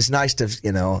it's nice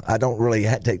to, I don't really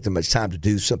take too much time to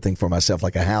do something for myself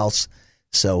like a house.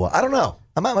 So I don't know.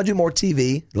 I might do more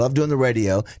TV. Love doing the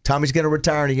radio. Tommy's going to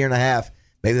retire in a year and a half.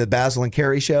 Maybe the Basil and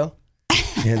Carrie show.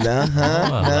 I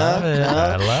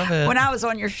love it. When I was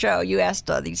on your show, you asked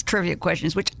these trivia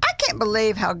questions, which I can't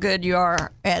believe how good you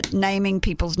are at naming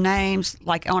people's names.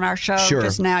 Like on our show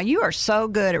just now, you are so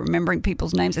good at remembering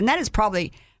people's names. And that is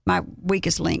probably my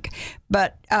weakest link,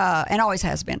 but and always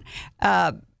has been.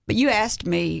 But you asked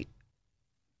me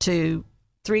 3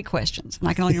 questions, and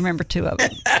I can only remember 2 of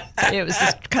them. It was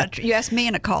this country. You asked me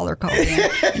and a caller called in,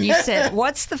 and you said,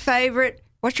 "What's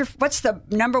the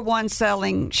number 1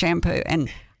 selling shampoo?" And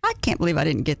I can't believe I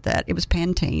didn't get that. It was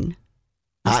Pantene.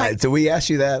 Did we ask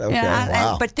you that? Okay. Yeah,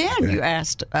 wow. but then you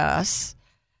asked us.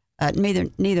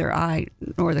 Neither I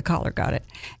nor the caller got it.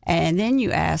 And then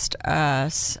you asked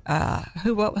us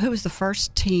who was the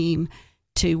first team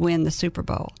to win the Super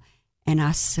Bowl, and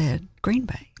I said Green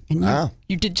Bay. And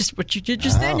you did just what you did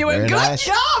just then. You went, good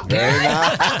job, Gary.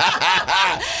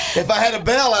 Nice. If I had a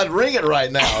bell, I'd ring it right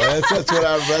now. That's what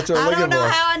I'm looking for. I don't know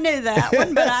how I knew that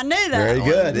one, but I knew that Very one.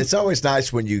 good. It's always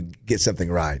nice when you get something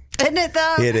right. Isn't it,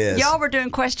 though? It is. Y'all were doing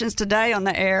questions today on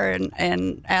the air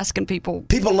and asking people.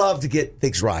 People love to get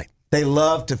things right. They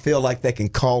love to feel like they can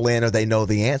call in or they know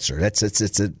the answer.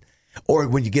 Or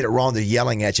when you get it wrong, they're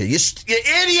yelling at you. You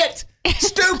idiot!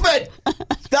 Stupid!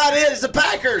 It's not it. It's the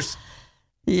Packers.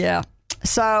 Yeah.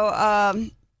 So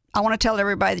I want to tell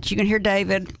everybody that you can hear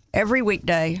David every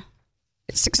weekday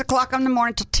at 6 o'clock in the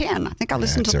morning till 10. I think I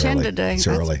listened till 10 today. It's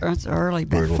early. That's early.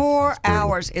 But Brutal. 4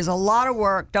 hours is a lot of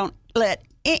work.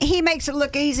 He makes it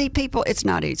look easy, people. It's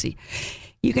not easy.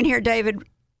 You can hear David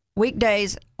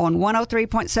weekdays on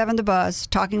 103.7 The Buzz,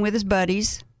 talking with his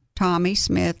buddies, Tommy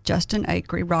Smith, Justin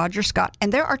Acree, Roger Scott,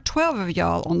 and there are 12 of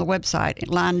y'all on the website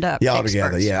lined up. Yeah, all experts.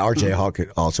 together. Yeah, RJ Hawk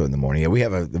also in the morning. Yeah, we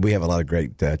have a lot of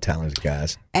great talented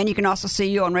guys. And you can also see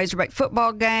you on Razorback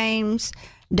football games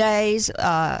days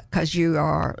because you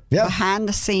are behind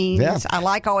the scenes. Yeah. I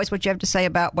like always what you have to say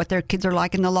about what their kids are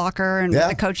like in the locker and what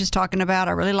the coach is talking about.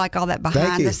 I really like all that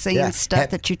behind the scenes stuff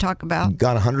that you talk about.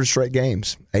 Got 100 straight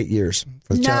games, 8 years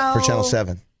for Channel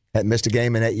 7. Hadn't missed a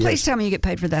game in 8 years. Please tell me you get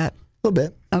paid for that. A little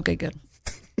bit. Okay, good.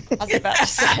 I was about to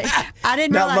say. I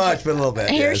didn't Not realize much, but a little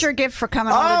bit. Here's your gift for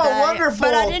coming on today. Oh, wonderful.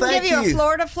 But I didn't Thank give you a you.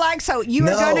 Florida flag, so you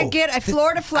are going to get a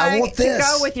Florida flag to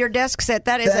go with your desk set.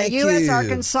 That is Thank a U.S. you.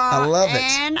 Arkansas. I love it.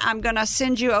 And I'm going to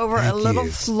send you over Thank a little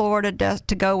you. Florida desk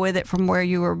to go with it from where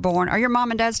you were born. Are your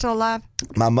mom and dad still alive?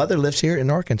 My mother lives here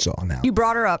in Arkansas now. You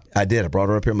brought her up. I did. I brought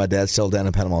her up here. My dad's still down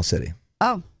in Panama City.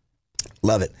 Oh.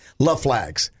 Love it. Love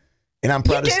flags. And I'm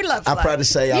proud You do love flags. I'm proud to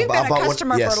say You've I been bought a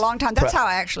customer one, for a long time. That's how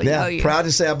I actually know you. Proud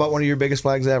to say I bought one of your biggest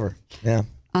flags ever. Yeah.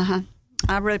 Uh-huh.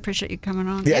 I really appreciate you coming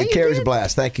on. Yeah, you it carries did. a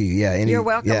blast. Thank you. Yeah. You're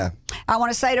welcome. Yeah. I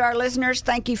want to say to our listeners,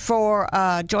 thank you for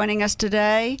joining us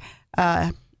today.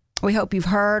 We hope you've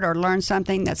heard or learned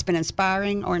something that's been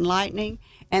inspiring or enlightening,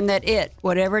 and that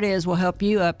whatever it is, will help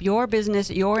you up your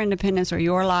business, your independence, or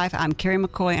your life. I'm Carrie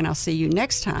McCoy, and I'll see you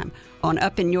next time on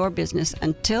Up in Your Business.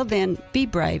 Until then, be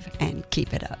brave and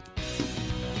keep it up.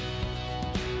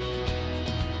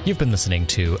 You've been listening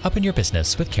to Up in Your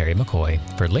Business with Carrie McCoy.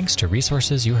 For links to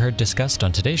resources you heard discussed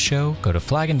on today's show, go to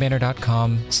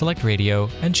flagandbanner.com, select radio,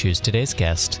 and choose today's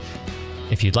guest.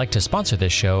 If you'd like to sponsor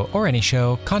this show or any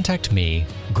show, contact me,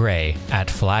 Gray, at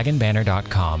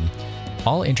flagandbanner.com.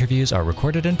 All interviews are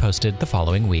recorded and posted the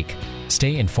following week.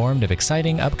 Stay informed of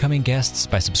exciting upcoming guests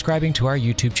by subscribing to our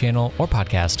YouTube channel or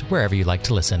podcast wherever you like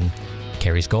to listen.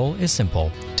 Carrie's goal is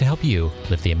simple: to help you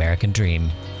live the American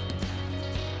dream.